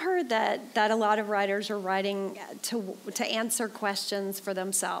I have heard that a lot of writers are writing to answer questions for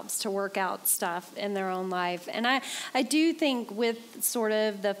themselves, to work out stuff in their own life. And I do think with sort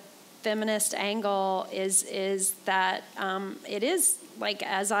of the feminist angle is that it is, like,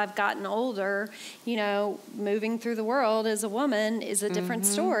 as I've gotten older, moving through the world as a woman is a different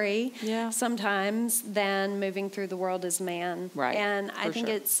story sometimes than moving through the world as a man. Right. And I think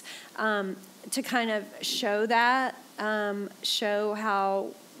it's to kind of show that, show how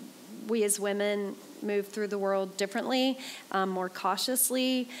we as women move through the world differently, more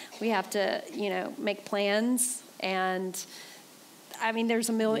cautiously. We have to, make plans, and I mean, there's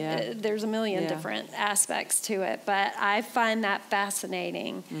a million different aspects to it, but I find that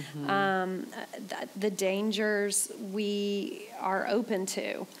fascinating. The dangers we are open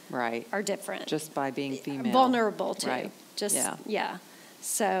to, are different, just by being female, vulnerable to, right.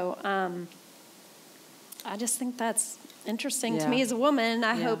 So I just think that's interesting to me as a woman.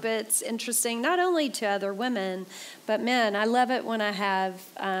 I hope it's interesting not only to other women, but men. I love it when I have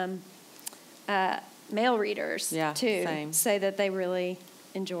male readers too say that they really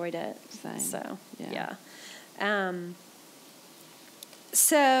enjoyed it. Same. So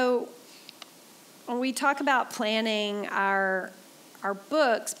so when we talk about planning our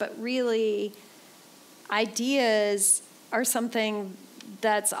books, but really ideas are something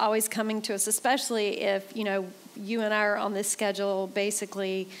that's always coming to us, especially if, you and I are on this schedule,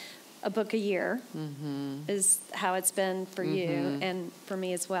 basically a book a year is how it's been for you and for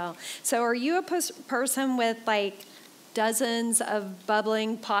me as well. So are you a person with like dozens of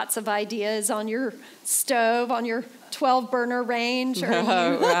bubbling pots of ideas on your stove, on your 12-burner range? Or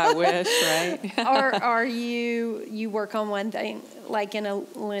I wish, right? Or are you work on one thing, like in a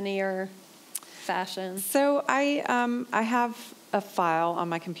linear fashion? So I have a file on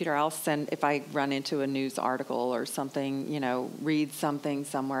my computer. I'll send, if I run into a news article or something, read something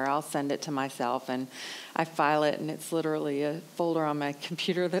somewhere, I'll send it to myself, and I file it, and it's literally a folder on my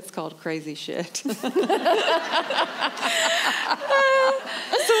computer that's called Crazy Shit. So when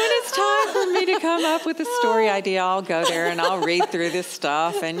it's time for me to come up with a story idea, I'll go there and I'll read through this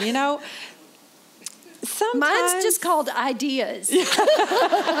stuff, and sometimes mine's just called ideas.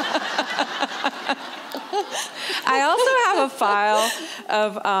 I also have a file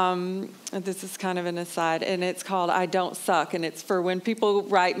of, this is kind of an aside, and it's called I Don't Suck, and it's for when people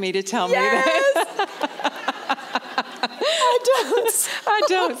write me to tell me that. I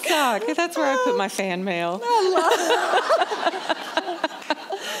don't suck. That's where I put my fan mail.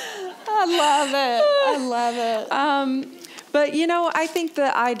 I love it. But, I think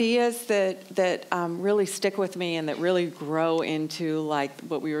the ideas that really stick with me and that really grow into, like,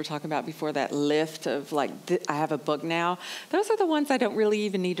 what we were talking about before, that lift of, like, I have a book now, those are the ones I don't really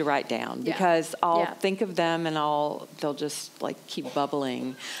even need to write down because I'll think of them and they'll just, like, keep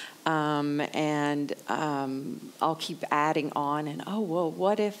bubbling. And I'll keep adding on and,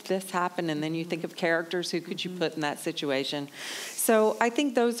 what if this happened? And then you think of characters, who could you put in that situation? So I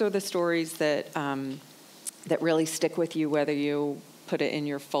think those are the stories that really stick with you, whether you put it in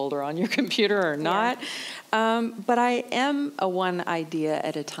your folder on your computer or not. But I am a one idea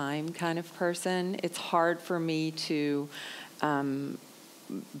at a time kind of person. It's hard for me to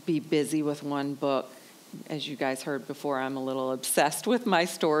be busy with one book. As you guys heard before, I'm a little obsessed with my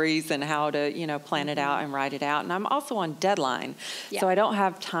stories and how to, plan it out and write it out. And I'm also on deadline. So I don't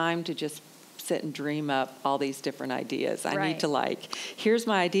have time to just sit and dream up all these different ideas. I need to, here's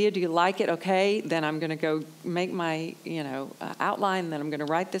my idea. Do you like it? Okay. Then I'm going to go make my, outline. Then I'm going to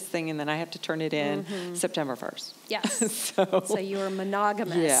write this thing, and then I have to turn it in September 1st. Yes. So you're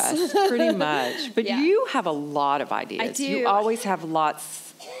monogamous. Yes, pretty much. But you have a lot of ideas. I do. You always have lots.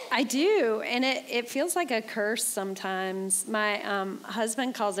 I do, and it feels like a curse sometimes. My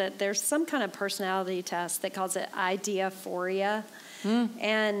husband calls it, there's some kind of personality test that calls it ideaphoria.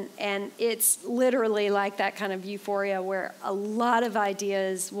 And it's literally like that kind of euphoria where a lot of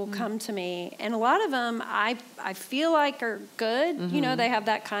ideas will come to me. And a lot of them I feel like are good. They have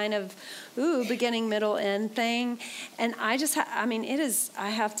that kind of, beginning, middle, end thing. And I just, I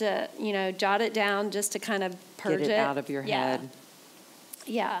have to, jot it down just to kind of purge it. Get it out of your head.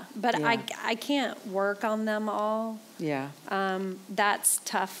 Yeah, but I can't work on them all. Yeah. That's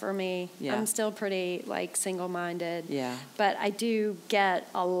tough for me. Yeah. I'm still pretty, single-minded. Yeah. But I do get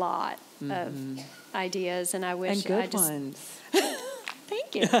a lot of ideas, and I wish and good ones.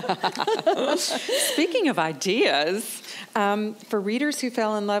 Thank you. Speaking of ideas, for readers who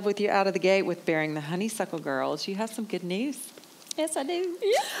fell in love with you out of the gate with Bearing the Honeysuckle Girls, you have some good news. Yes, I do.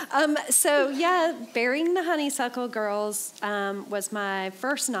 Bearing the Honeysuckle Girls was my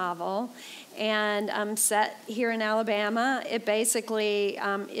first novel, and set here in Alabama. It basically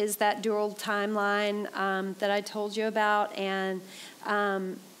is that dual timeline that I told you about, and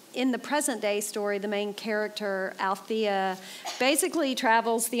in the present day story, the main character, Althea, basically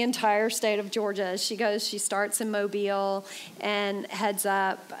travels the entire state of Georgia. She starts in Mobile and heads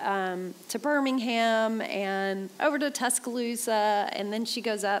up to Birmingham and over to Tuscaloosa, and then she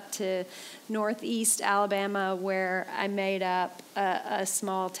goes up to northeast Alabama, where I made up a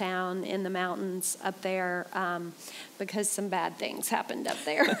small town in the mountains up there because some bad things happened up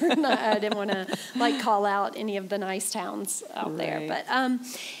there. I didn't want to call out any of the nice towns out there, but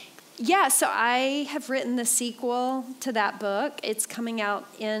so I have written the sequel to that book. It's coming out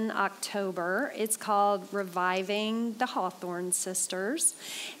in October. It's called Reviving the Hawthorne Sisters.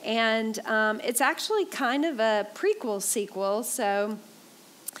 And it's actually kind of a prequel sequel. So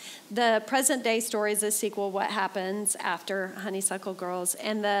the present day story is a sequel, what happens after Honeysuckle Girls.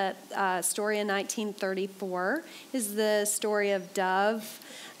 And the story in 1934 is the story of Dove,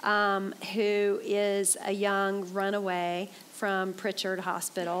 who is a young runaway from Pritchard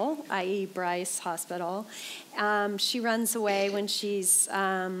Hospital, i.e. Bryce Hospital. She runs away when she's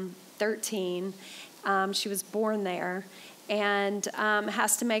 13. She was born there, and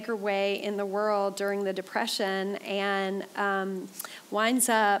has to make her way in the world during the Depression, and winds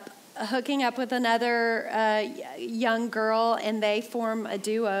up hooking up with another young girl, and they form a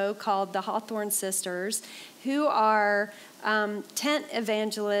duo called the Hawthorne Sisters, who are tent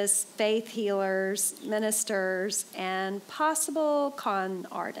evangelists, faith healers, ministers, and possible con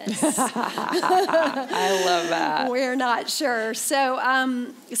artists. I love that. We're not sure. So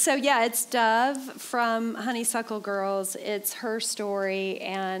it's Dove from Honeysuckle Girls. It's her story,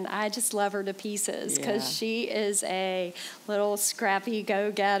 and I just love her to pieces because she is a little scrappy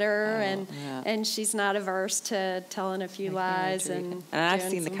go-getter, and she's not averse to telling a few lies. And I've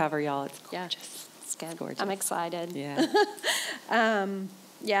seen the cover, y'all. It's gorgeous. Yeah. Good. Gorgeous. I'm excited.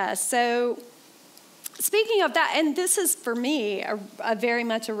 Yeah. So speaking of that, and this is for me a very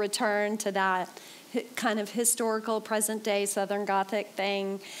much a return to that kind of historical present day Southern Gothic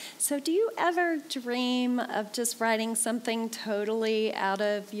thing. So do you ever dream of just writing something totally out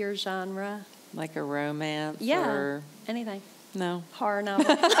of your genre? Like a romance? Yeah. Or anything. No. Horror novel?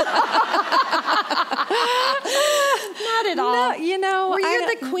 Not at all. No, you know. Well,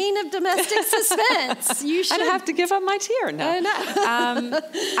 you're the queen of domestic suspense. You should. I'd have to give up my tier. No.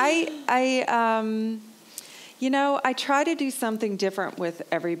 You know, I try to do something different with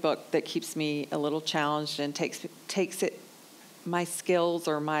every book that keeps me a little challenged and takes it, my skills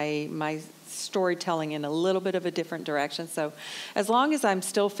or my storytelling in a little bit of a different direction. So as long as I'm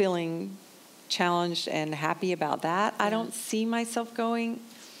still feeling challenged and happy about that, I don't see myself going,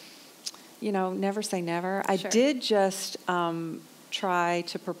 you know, never say never. Sure. I did just try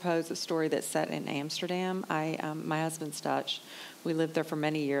to propose a story that's set in Amsterdam. My husband's Dutch. We lived there for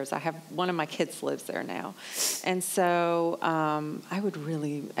many years. I have one of my kids lives there now. And so I would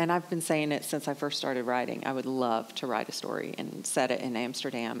really, and I've been saying it since I first started writing, I would love to write a story and set it in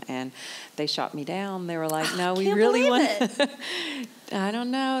Amsterdam. And they shot me down. They were like, no, we really want I don't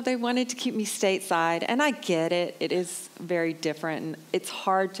know. They wanted to keep me stateside. And I get it. It is very different. And it's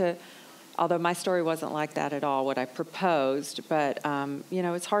hard to, although my story wasn't like that at all, what I proposed. But, you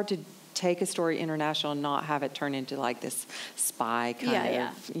know, it's hard to take a story international and not have it turn into like this spy kind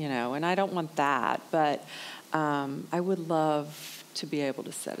of, you know, and I don't want that, but I would love to be able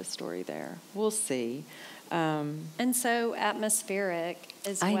to set a story there. We'll see. And so atmospheric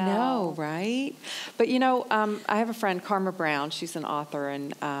as well. I know, right? But, you know, I have a friend, Karma Brown. She's an author,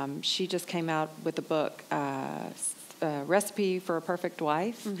 and she just came out with a book, Recipe for a Perfect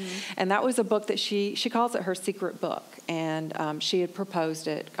Wife. Mm-hmm. And that was a book that she calls it her secret book. And she had proposed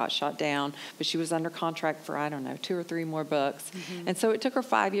it, got shot down, but she was under contract for, 2 or 3 more books. Mm-hmm. And so it took her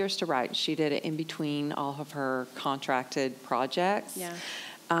 5 years to write. She did it in between all of her contracted projects. Yeah.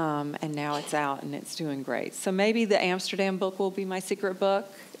 And now it's out and it's doing great. So maybe the Amsterdam book will be my secret book.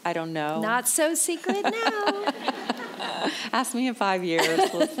 I don't know. Not so secret now. Ask me in 5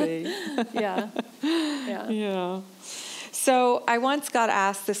 years. We'll see. Yeah. So I once got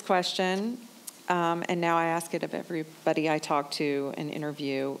asked this question, and now I ask it of everybody I talk to and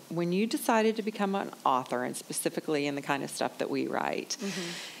interview. When you decided to become an author, and specifically in the kind of stuff that we write,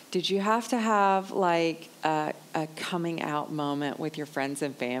 did you have to have like a coming out moment with your friends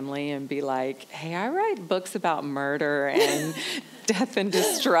and family and be like, hey, I write books about murder and death and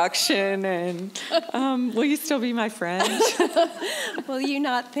destruction, and will you still be my friend? Will you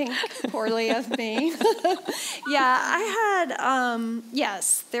not think poorly of me? Yeah, I had,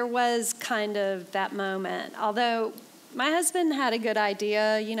 yes, there was kind of that moment, although my husband had a good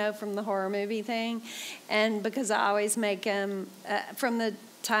idea, you know, from the horror movie thing, and because I always make him, from the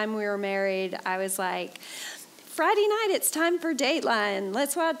time we were married, I was like, Friday night, it's time for Dateline.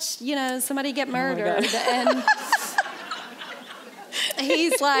 Let's watch, you know, somebody get murdered. And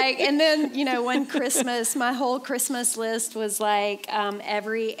he's like, and then, you know, one Christmas, my whole Christmas list was like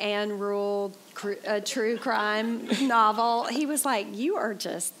every Anne Rule true crime novel. He was like, you are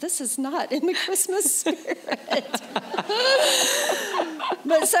just, this is not in the Christmas spirit.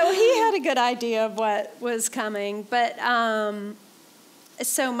 But so he had a good idea of what was coming. But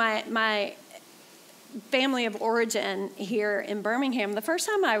so my family of origin here in Birmingham, the first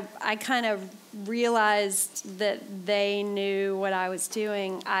time I kind of realized that they knew what I was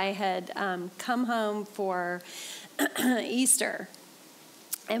doing, I had come home for Easter.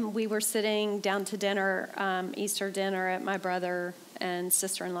 And we were sitting down to dinner, Easter dinner at my brother and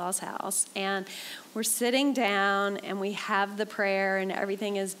sister-in-law's house. And we're sitting down and we have the prayer and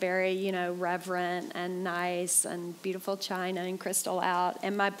everything is very, you know, reverent and nice and beautiful china and crystal out.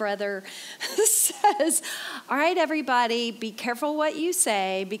 And my brother says, all right, everybody, be careful what you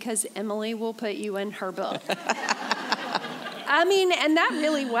say because Emily will put you in her book. I mean, and that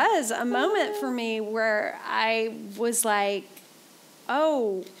really was a moment for me where I was like,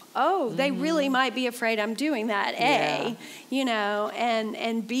 oh, they really might be afraid I'm doing that, A, you know,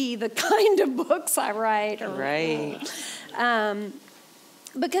 and B, the kind of books I write. Right.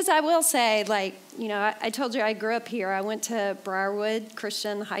 Because I will say, like, you know, I told you I grew up here. I went to Briarwood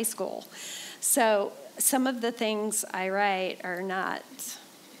Christian High School. So some of the things I write are not...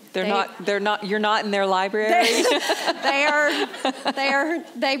 They're not, you're not in their library?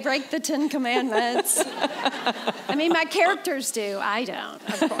 They break the 10 Commandments. I mean, my characters do. I don't,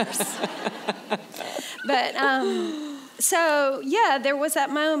 of course. But, so, yeah, there was that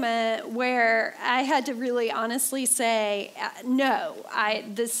moment where I had to really honestly say, no,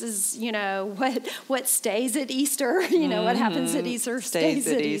 this is, you know, what stays at Easter, you know, what happens at Easter stays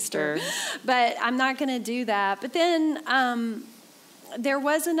at Easter. But I'm not going to do that. But then... there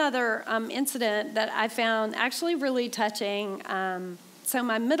was another incident that I found actually really touching. So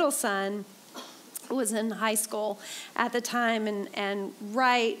my middle son, was in high school at the time, and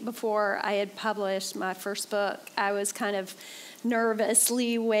right before I had published my first book, I was kind of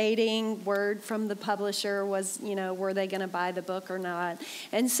nervously waiting word from the publisher was, were they going to buy the book or not?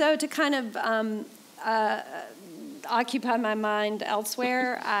 And so to kind of occupy my mind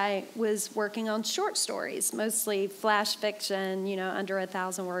elsewhere, I was working on short stories, mostly flash fiction, under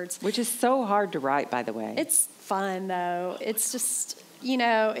 1,000 words. Which is so hard to write, by the way. It's fun, though. It's just,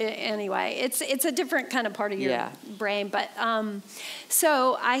 anyway, it's a different kind of part of your brain. But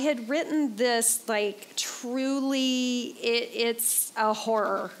so I had written this, truly, it's a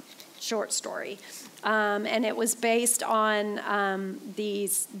horror short story. And it was based on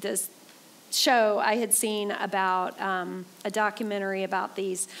this show I had seen about a documentary about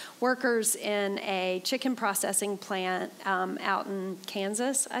these workers in a chicken processing plant out in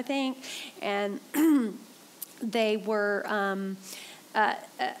Kansas, I think, and they were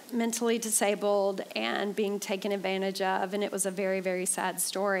mentally disabled and being taken advantage of, and it was a very, very sad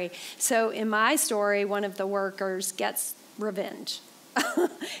story. So in my story, one of the workers gets revenge,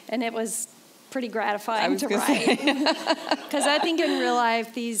 and it was pretty gratifying to write, because I think in real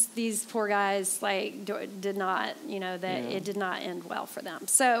life these poor guys did not, it did not end well for them.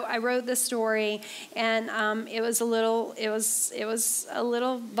 So I wrote this story, and it was a little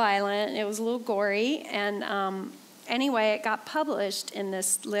violent, it was a little gory, and anyway, it got published in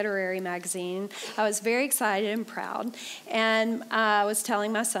this literary magazine. I was very excited and proud, and I was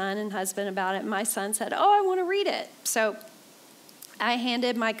telling my son and husband about it, and my son said, "Oh, I want to read it." So I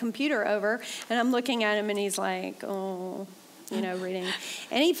handed my computer over, and I'm looking at him, and he's like, oh, reading.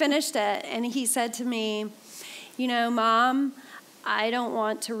 And he finished it, and he said to me, Mom, I don't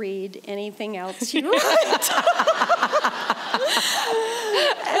want to read anything else you write.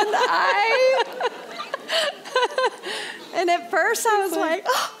 And at first I was like,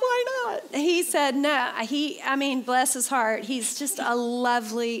 oh, why not? He said, no. Bless his heart, he's just a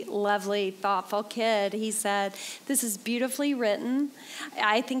lovely, lovely, thoughtful kid. He said, this is beautifully written.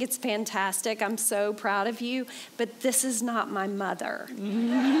 I think it's fantastic. I'm so proud of you. But this is not my mother.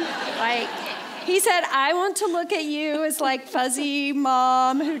 He said, I want to look at you as fuzzy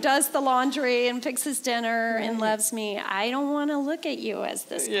mom who does the laundry and fixes dinner and loves me. I don't want to look at you as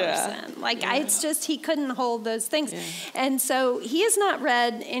this person. It's just, he couldn't hold those things. Yeah. And so he has not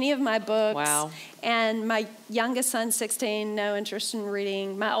read any of my books. Wow. And my youngest son, 16, no interest in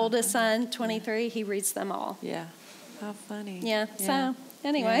reading. My oldest son, 23, he reads them all. Yeah. How funny. Yeah. So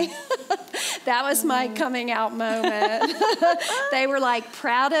anyway, that was my coming out moment. They were like,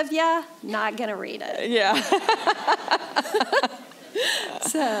 proud of ya, not going to read it. Yeah.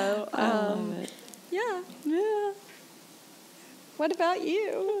 So, yeah. What about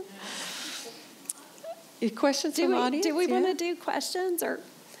you? Questions from audience? Do we want to do questions? Or?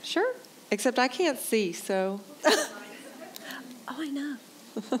 Sure. Except I can't see, so. Oh, I know.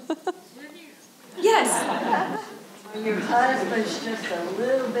 Yes. Your husband's just a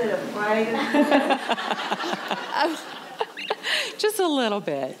little bit afraid of Just a little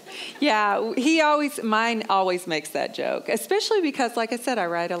bit. Yeah, mine always makes that joke, especially because, like I said, I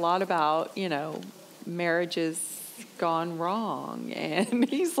write a lot about, marriages gone wrong. And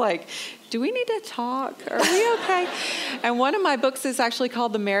he's like, do we need to talk? Are we okay? And one of my books is actually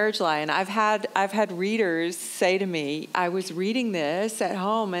called The Marriage Lie. And I've had readers say to me, I was reading this at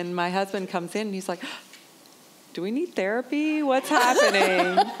home, and my husband comes in and he's like, do we need therapy? What's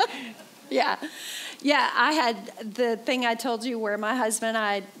happening? Yeah. I had the thing I told you where my husband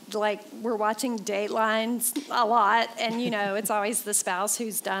and I, we're watching Dateline a lot, and, it's always the spouse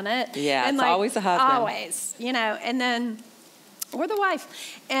who's done it. Yeah, and it's always the husband. Always, and then, or the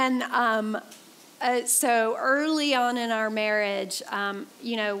wife. And so early on in our marriage,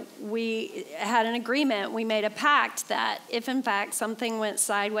 we had an agreement. We made a pact that if, in fact, something went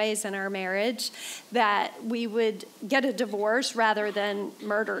sideways in our marriage, that we would get a divorce rather than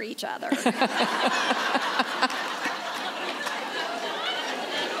murder each other.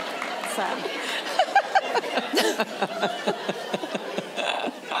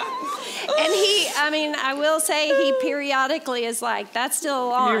 And I will say he periodically is like, that's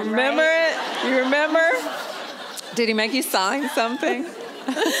still on, You remember right? it? You remember? Did he make you sign something?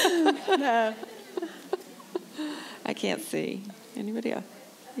 No. I can't see. Anybody else?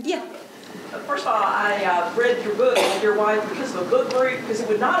 Yeah. First of all, I read your book with your wife because of a book group, because it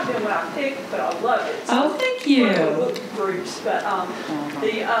would not have been what I picked, but I loved it. So thank you. Book groups. But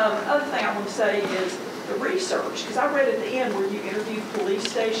the other thing I want to say is the research, because I read at the end where you interviewed police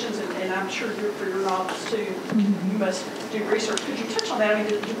stations, and I'm sure for your novels too, you must do research. Could you touch on that?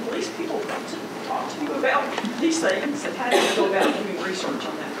 Do police people come to talk to you about these things, and how do you go about doing research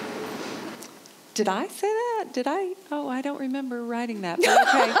on that? Did I say that? Did I? Oh, I don't remember writing that. But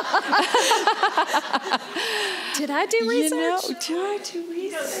okay. Did I do research? Did I do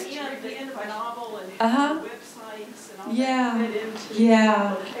research? The end of a novel and websites and all Yeah. that into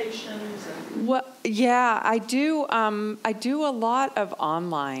Yeah. locations. And Well, yeah, I do. I do a lot of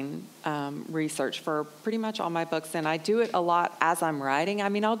online research for pretty much all my books, and I do it a lot as I'm writing. I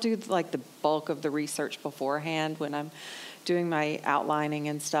mean, I'll do like the bulk of the research beforehand when I'm doing my outlining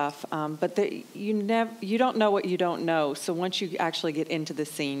and stuff. But you don't know what you don't know. So once you actually get into the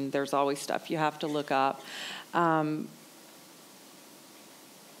scene, there's always stuff you have to look up.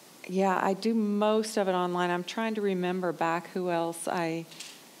 Yeah, I do most of it online. I'm trying to remember back who else I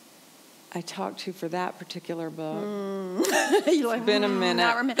talked to for that particular book. It's been a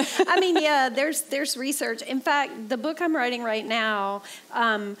minute. I mean, yeah, there's research. In fact, the book I'm writing right now,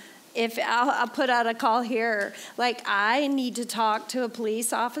 if I'll put out a call here, like I need to talk to a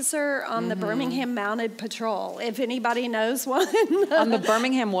police officer on the Birmingham Mounted Patrol. If anybody knows one. On the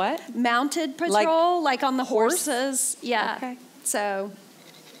Birmingham what? Mounted Patrol, like on the horse? horses. Yeah. Okay. So,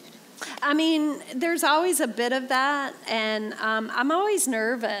 I mean, there's always a bit of that, and I'm always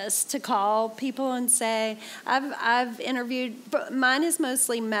nervous to call people and say, I've interviewed, but mine is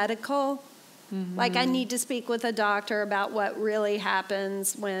mostly medical. Mm-hmm. Like I need to speak with a doctor about what really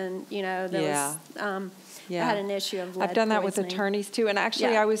happens when, there was, I had an issue of lead I've done that poisoning. with attorneys too, and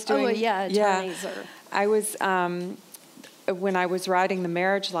actually I was doing. Attorneys are. I was when I was writing The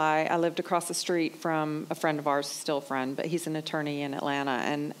Marriage Lie, I lived across the street from a friend of ours, still a friend, but he's an attorney in Atlanta.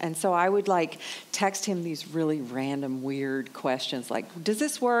 And so I would like text him these really random, weird questions like, does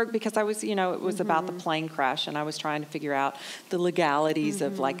this work? Because I was, it was about the plane crash, and I was trying to figure out the legalities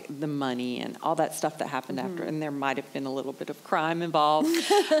of like the money and all that stuff that happened after. And there might have been a little bit of crime involved.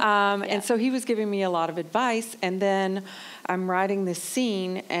 And so he was giving me a lot of advice. And then I'm writing this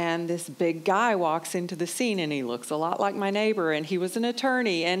scene, and this big guy walks into the scene, and he looks a lot like my neighbor, and he was an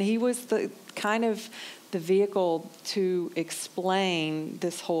attorney, and he was the kind of the vehicle to explain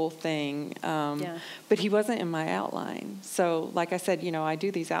this whole thing. But he wasn't in my outline. So like I said, I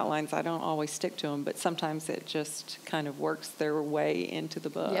do these outlines. I don't always stick to them, but sometimes it just kind of works their way into the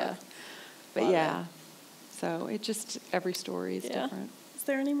book. Yeah. But so it just, every story is different. Is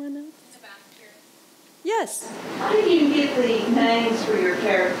there anyone else? Yes. How did you get the names for your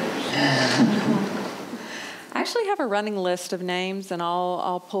characters? I actually have a running list of names, and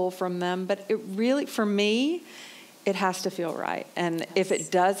I'll pull from them. But it really, for me, it has to feel right. And if it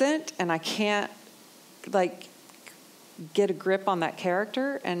doesn't, and I can't, get a grip on that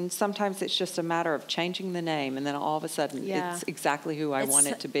character, and sometimes it's just a matter of changing the name, and then all of a sudden it's exactly who I want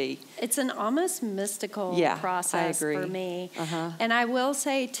it to be. It's an almost mystical process for me. And I will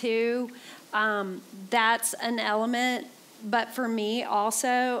say, too, that's an element. But for me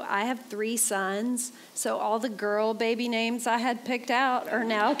also, I have 3 sons, so all the girl baby names I had picked out are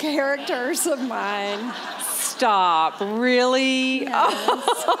now characters of mine. Stop. Really?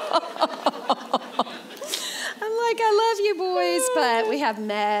 Yes. I'm like, I love you boys, but we have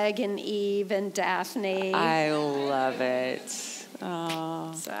Meg and Eve and Daphne. I love it.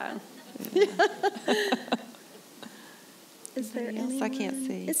 Oh. So. Is there else? I can't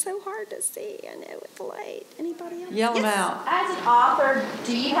see. It's so hard to see. I know it's late. Anybody else? Yell them out. As an author,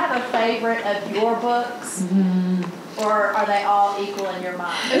 do you have a favorite of your books? Or are they all equal in your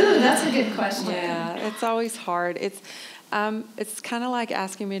mind? Ooh, that's a good question. Yeah, it's always hard. It's kind of like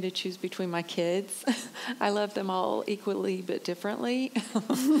asking me to choose between my kids. I love them all equally but differently.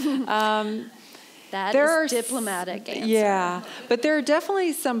 That is diplomatic answer. Yeah, but there are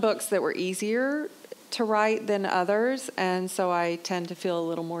definitely some books that were easier to write than others, and so I tend to feel a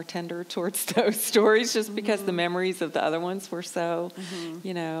little more tender towards those stories just because the memories of the other ones were so,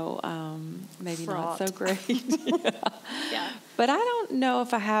 maybe fraught. Not so great. Yeah. But I don't know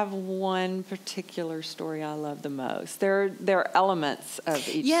if I have one particular story I love the most. There are elements of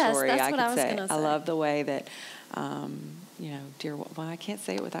each story. That's I what could I was say. gonna say. I love the way that, well, I can't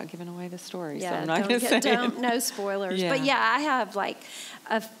say it without giving away the story. Yeah, so I'm not going to say it. No spoilers. Yeah. But I have like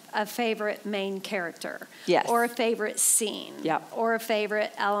a favorite main character. Yes. Or a favorite scene. Yep. Or a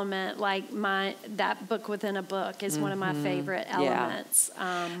favorite element. Like that book within a book is one of my favorite elements.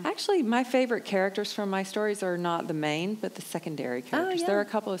 Actually, my favorite characters from my stories are not the main, but the secondary characters. yeah. There are a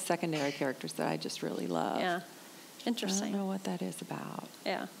couple of secondary characters that I just really love. Yeah. Interesting. I don't know what that is about.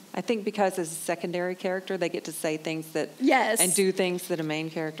 Yeah. I think because as a secondary character, they get to say things that and do things that a main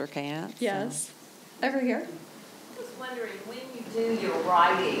character can't. Yes. So. Over here. I was wondering, when you do your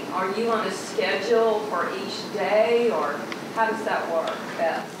writing, are you on a schedule for each day, or how does that work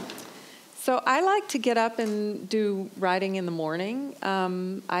best? So I like to get up and do writing in the morning.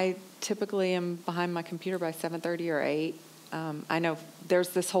 I typically am behind my computer by 7:30 or 8. I know there's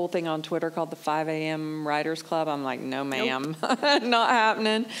this whole thing on Twitter called the 5 a.m. Writers Club. I'm like, no, ma'am, not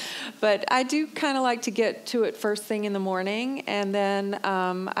happening. But I do kind of like to get to it first thing in the morning, and then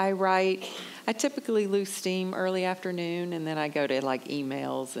I write. I typically lose steam early afternoon, and then I go to like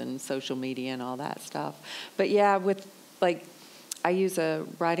emails and social media and all that stuff. But yeah, with like, I use a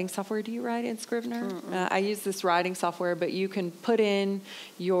writing software. Do you write in Scrivener? I use this writing software, but you can put in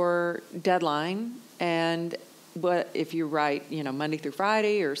your deadline, and what if you write, Monday through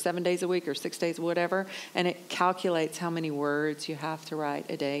Friday or 7 days a week or 6 days, whatever, and it calculates how many words you have to write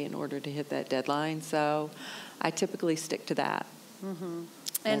a day in order to hit that deadline. So I typically stick to that. Mm-hmm.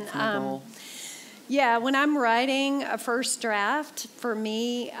 That's my goal. Yeah, when I'm writing a first draft, for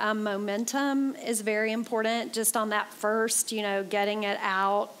me, momentum is very important. Just on that first, getting it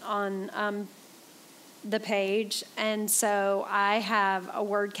out on the page. And so I have a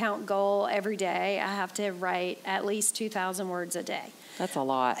word count goal every day. I have to write at least 2,000 words a day. That's a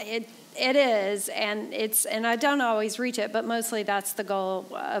lot. It is, and I don't always reach it, but mostly that's the goal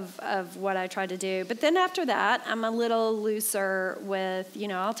of what I try to do. But then after that, I'm a little looser with,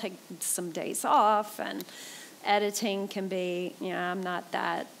 I'll take some days off, and editing can be, I'm not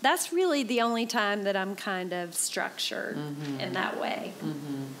that. That's really the only time that I'm kind of structured in that way.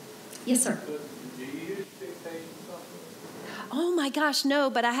 Mm-hmm. Yes, sir. Do you use dictation software? Oh my gosh, no,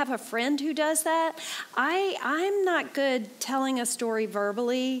 but I have a friend who does that. I'm not good telling a story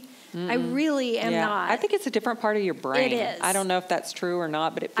verbally. I really am not. I think it's a different part of your brain. It is. I don't know if that's true or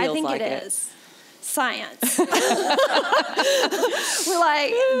not, but it feels like it. I think it is. Science. Like,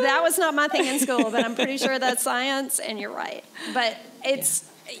 that was not my thing in school, but I'm pretty sure that's science, and you're right. But it's,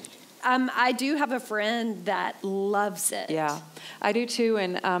 I do have a friend that loves it. Yeah, I do too,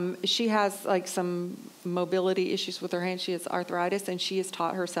 and she has like some mobility issues with her hands. She has arthritis, and she has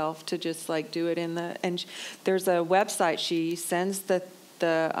taught herself to just like do it there's a website. She sends the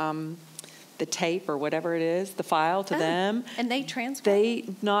tape or whatever it is, the file to them. And they transcribe They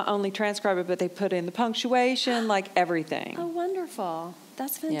not only transcribe it, but they put in the punctuation, like everything. Oh, wonderful.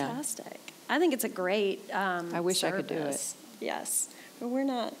 That's fantastic. Yeah. I think it's a great I wish I could do it. Yes. But we're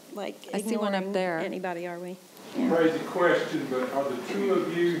not, like, I see one up there. Anybody, are we? Yeah. Crazy question, but are the two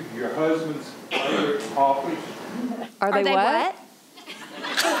of you your husband's favorite authors? Are they what?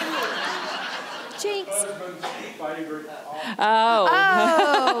 Jinx. Husband's favorite author. Oh.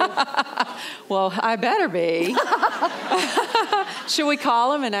 Well, I better be. Should we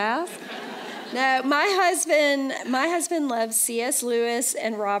call him and ask? No, my husband loves C.S. Lewis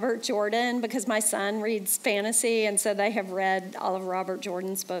and Robert Jordan because my son reads fantasy, and so they have read all of Robert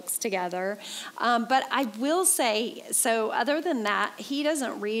Jordan's books together. But I will say, so other than that, he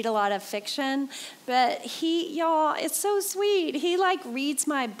doesn't read a lot of fiction, but y'all, it's so sweet. He like reads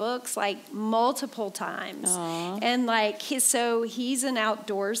my books like multiple times. Aww. And like he's an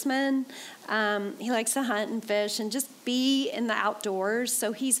outdoorsman. He likes to hunt and fish and just be in the outdoors.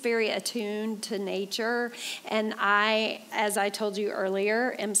 So he's very attuned to nature. And I, as I told you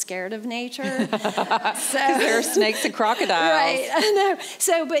earlier, am scared of nature. So there are snakes and crocodiles. Right, I know.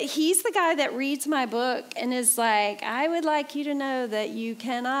 So, but he's the guy that reads my book and is like, I would like you to know that you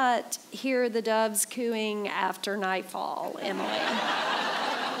cannot hear the doves cooing after nightfall, Emily.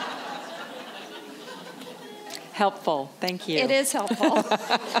 Helpful. Thank you. It is helpful.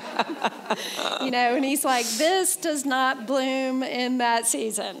 And he's like, this does not bloom in that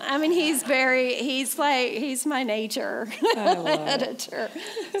season. I mean, he's my nature editor.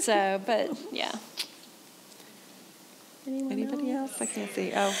 So, but yeah. Anybody else? I can't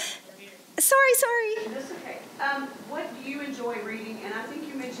see. Oh. Sorry. That's okay. What do you enjoy reading? And I think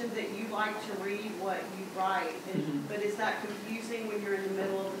you mentioned that you like to read what you write, but is that confusing when you're in the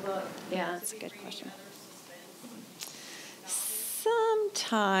middle of the book? Yeah, that's a good question.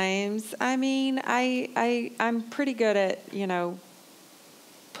 Sometimes. I mean, I'm pretty good at,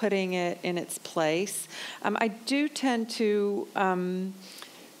 putting it in its place. I do tend to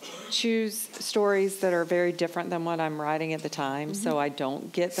choose stories that are very different than what I'm writing at the time, so I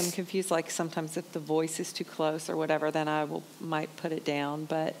don't get them confused. Like sometimes if the voice is too close or whatever, then I might put it down.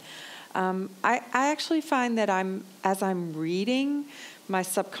 But I actually find that as I'm reading, my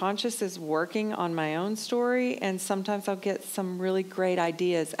subconscious is working on my own story, and sometimes I'll get some really great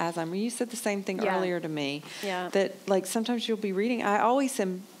ideas as you said the same thing earlier to me. Yeah. That like sometimes you'll be reading. I always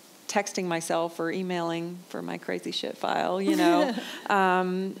am texting myself or emailing for my crazy shit file,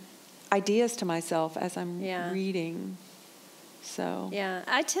 ideas to myself as I'm reading. So yeah,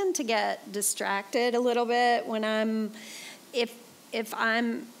 I tend to get distracted a little bit when if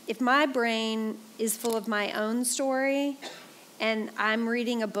my brain is full of my own story. and I'm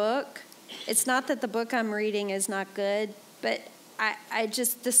reading a book, it's not that the book I'm reading is not good, but I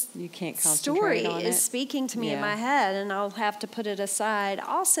just, this You can't story concentrate on is it. speaking to me in Yeah. my head, and I'll have to put it aside.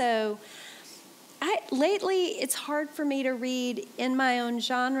 Also, lately it's hard for me to read in my own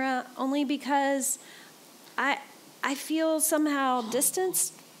genre, only because I feel somehow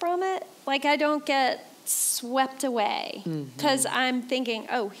distanced from it. Like I don't get swept away because I'm thinking,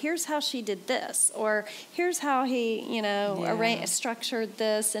 oh, here's how she did this, or here's how he, structured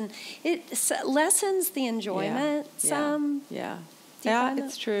this, and it lessens the enjoyment some. Yeah. Do you Yeah, find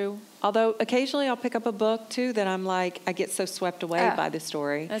it's that? true. Although occasionally I'll pick up a book too that I'm like, I get so swept away by the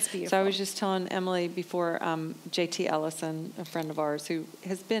story. That's So I beautiful. was just telling Emily before, J.T. Ellison, a friend of ours who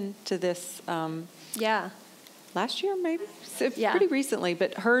has been to this Yeah. last year maybe, so Yeah. pretty recently,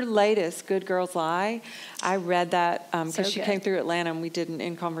 but her latest, Good Girls Lie, I read that because So she good. came through Atlanta and we did an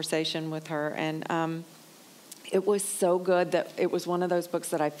in conversation with her, and it was so good that it was one of those books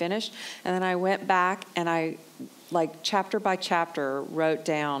that I finished, and then I went back and I, like chapter by chapter, wrote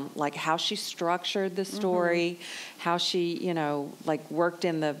down like how she structured the story, how she, like worked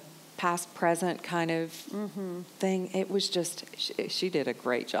in the past present kind of thing. It was just, she did a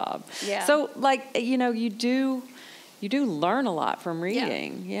great job. Yeah. So like, you do learn a lot from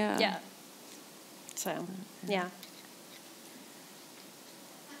reading. Yeah. Yeah. So, yeah.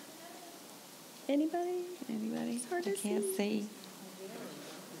 Anybody? Anybody? hard I to can't see.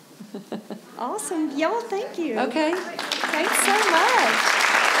 Awesome. Y'all, thank you. Okay. Thanks so much.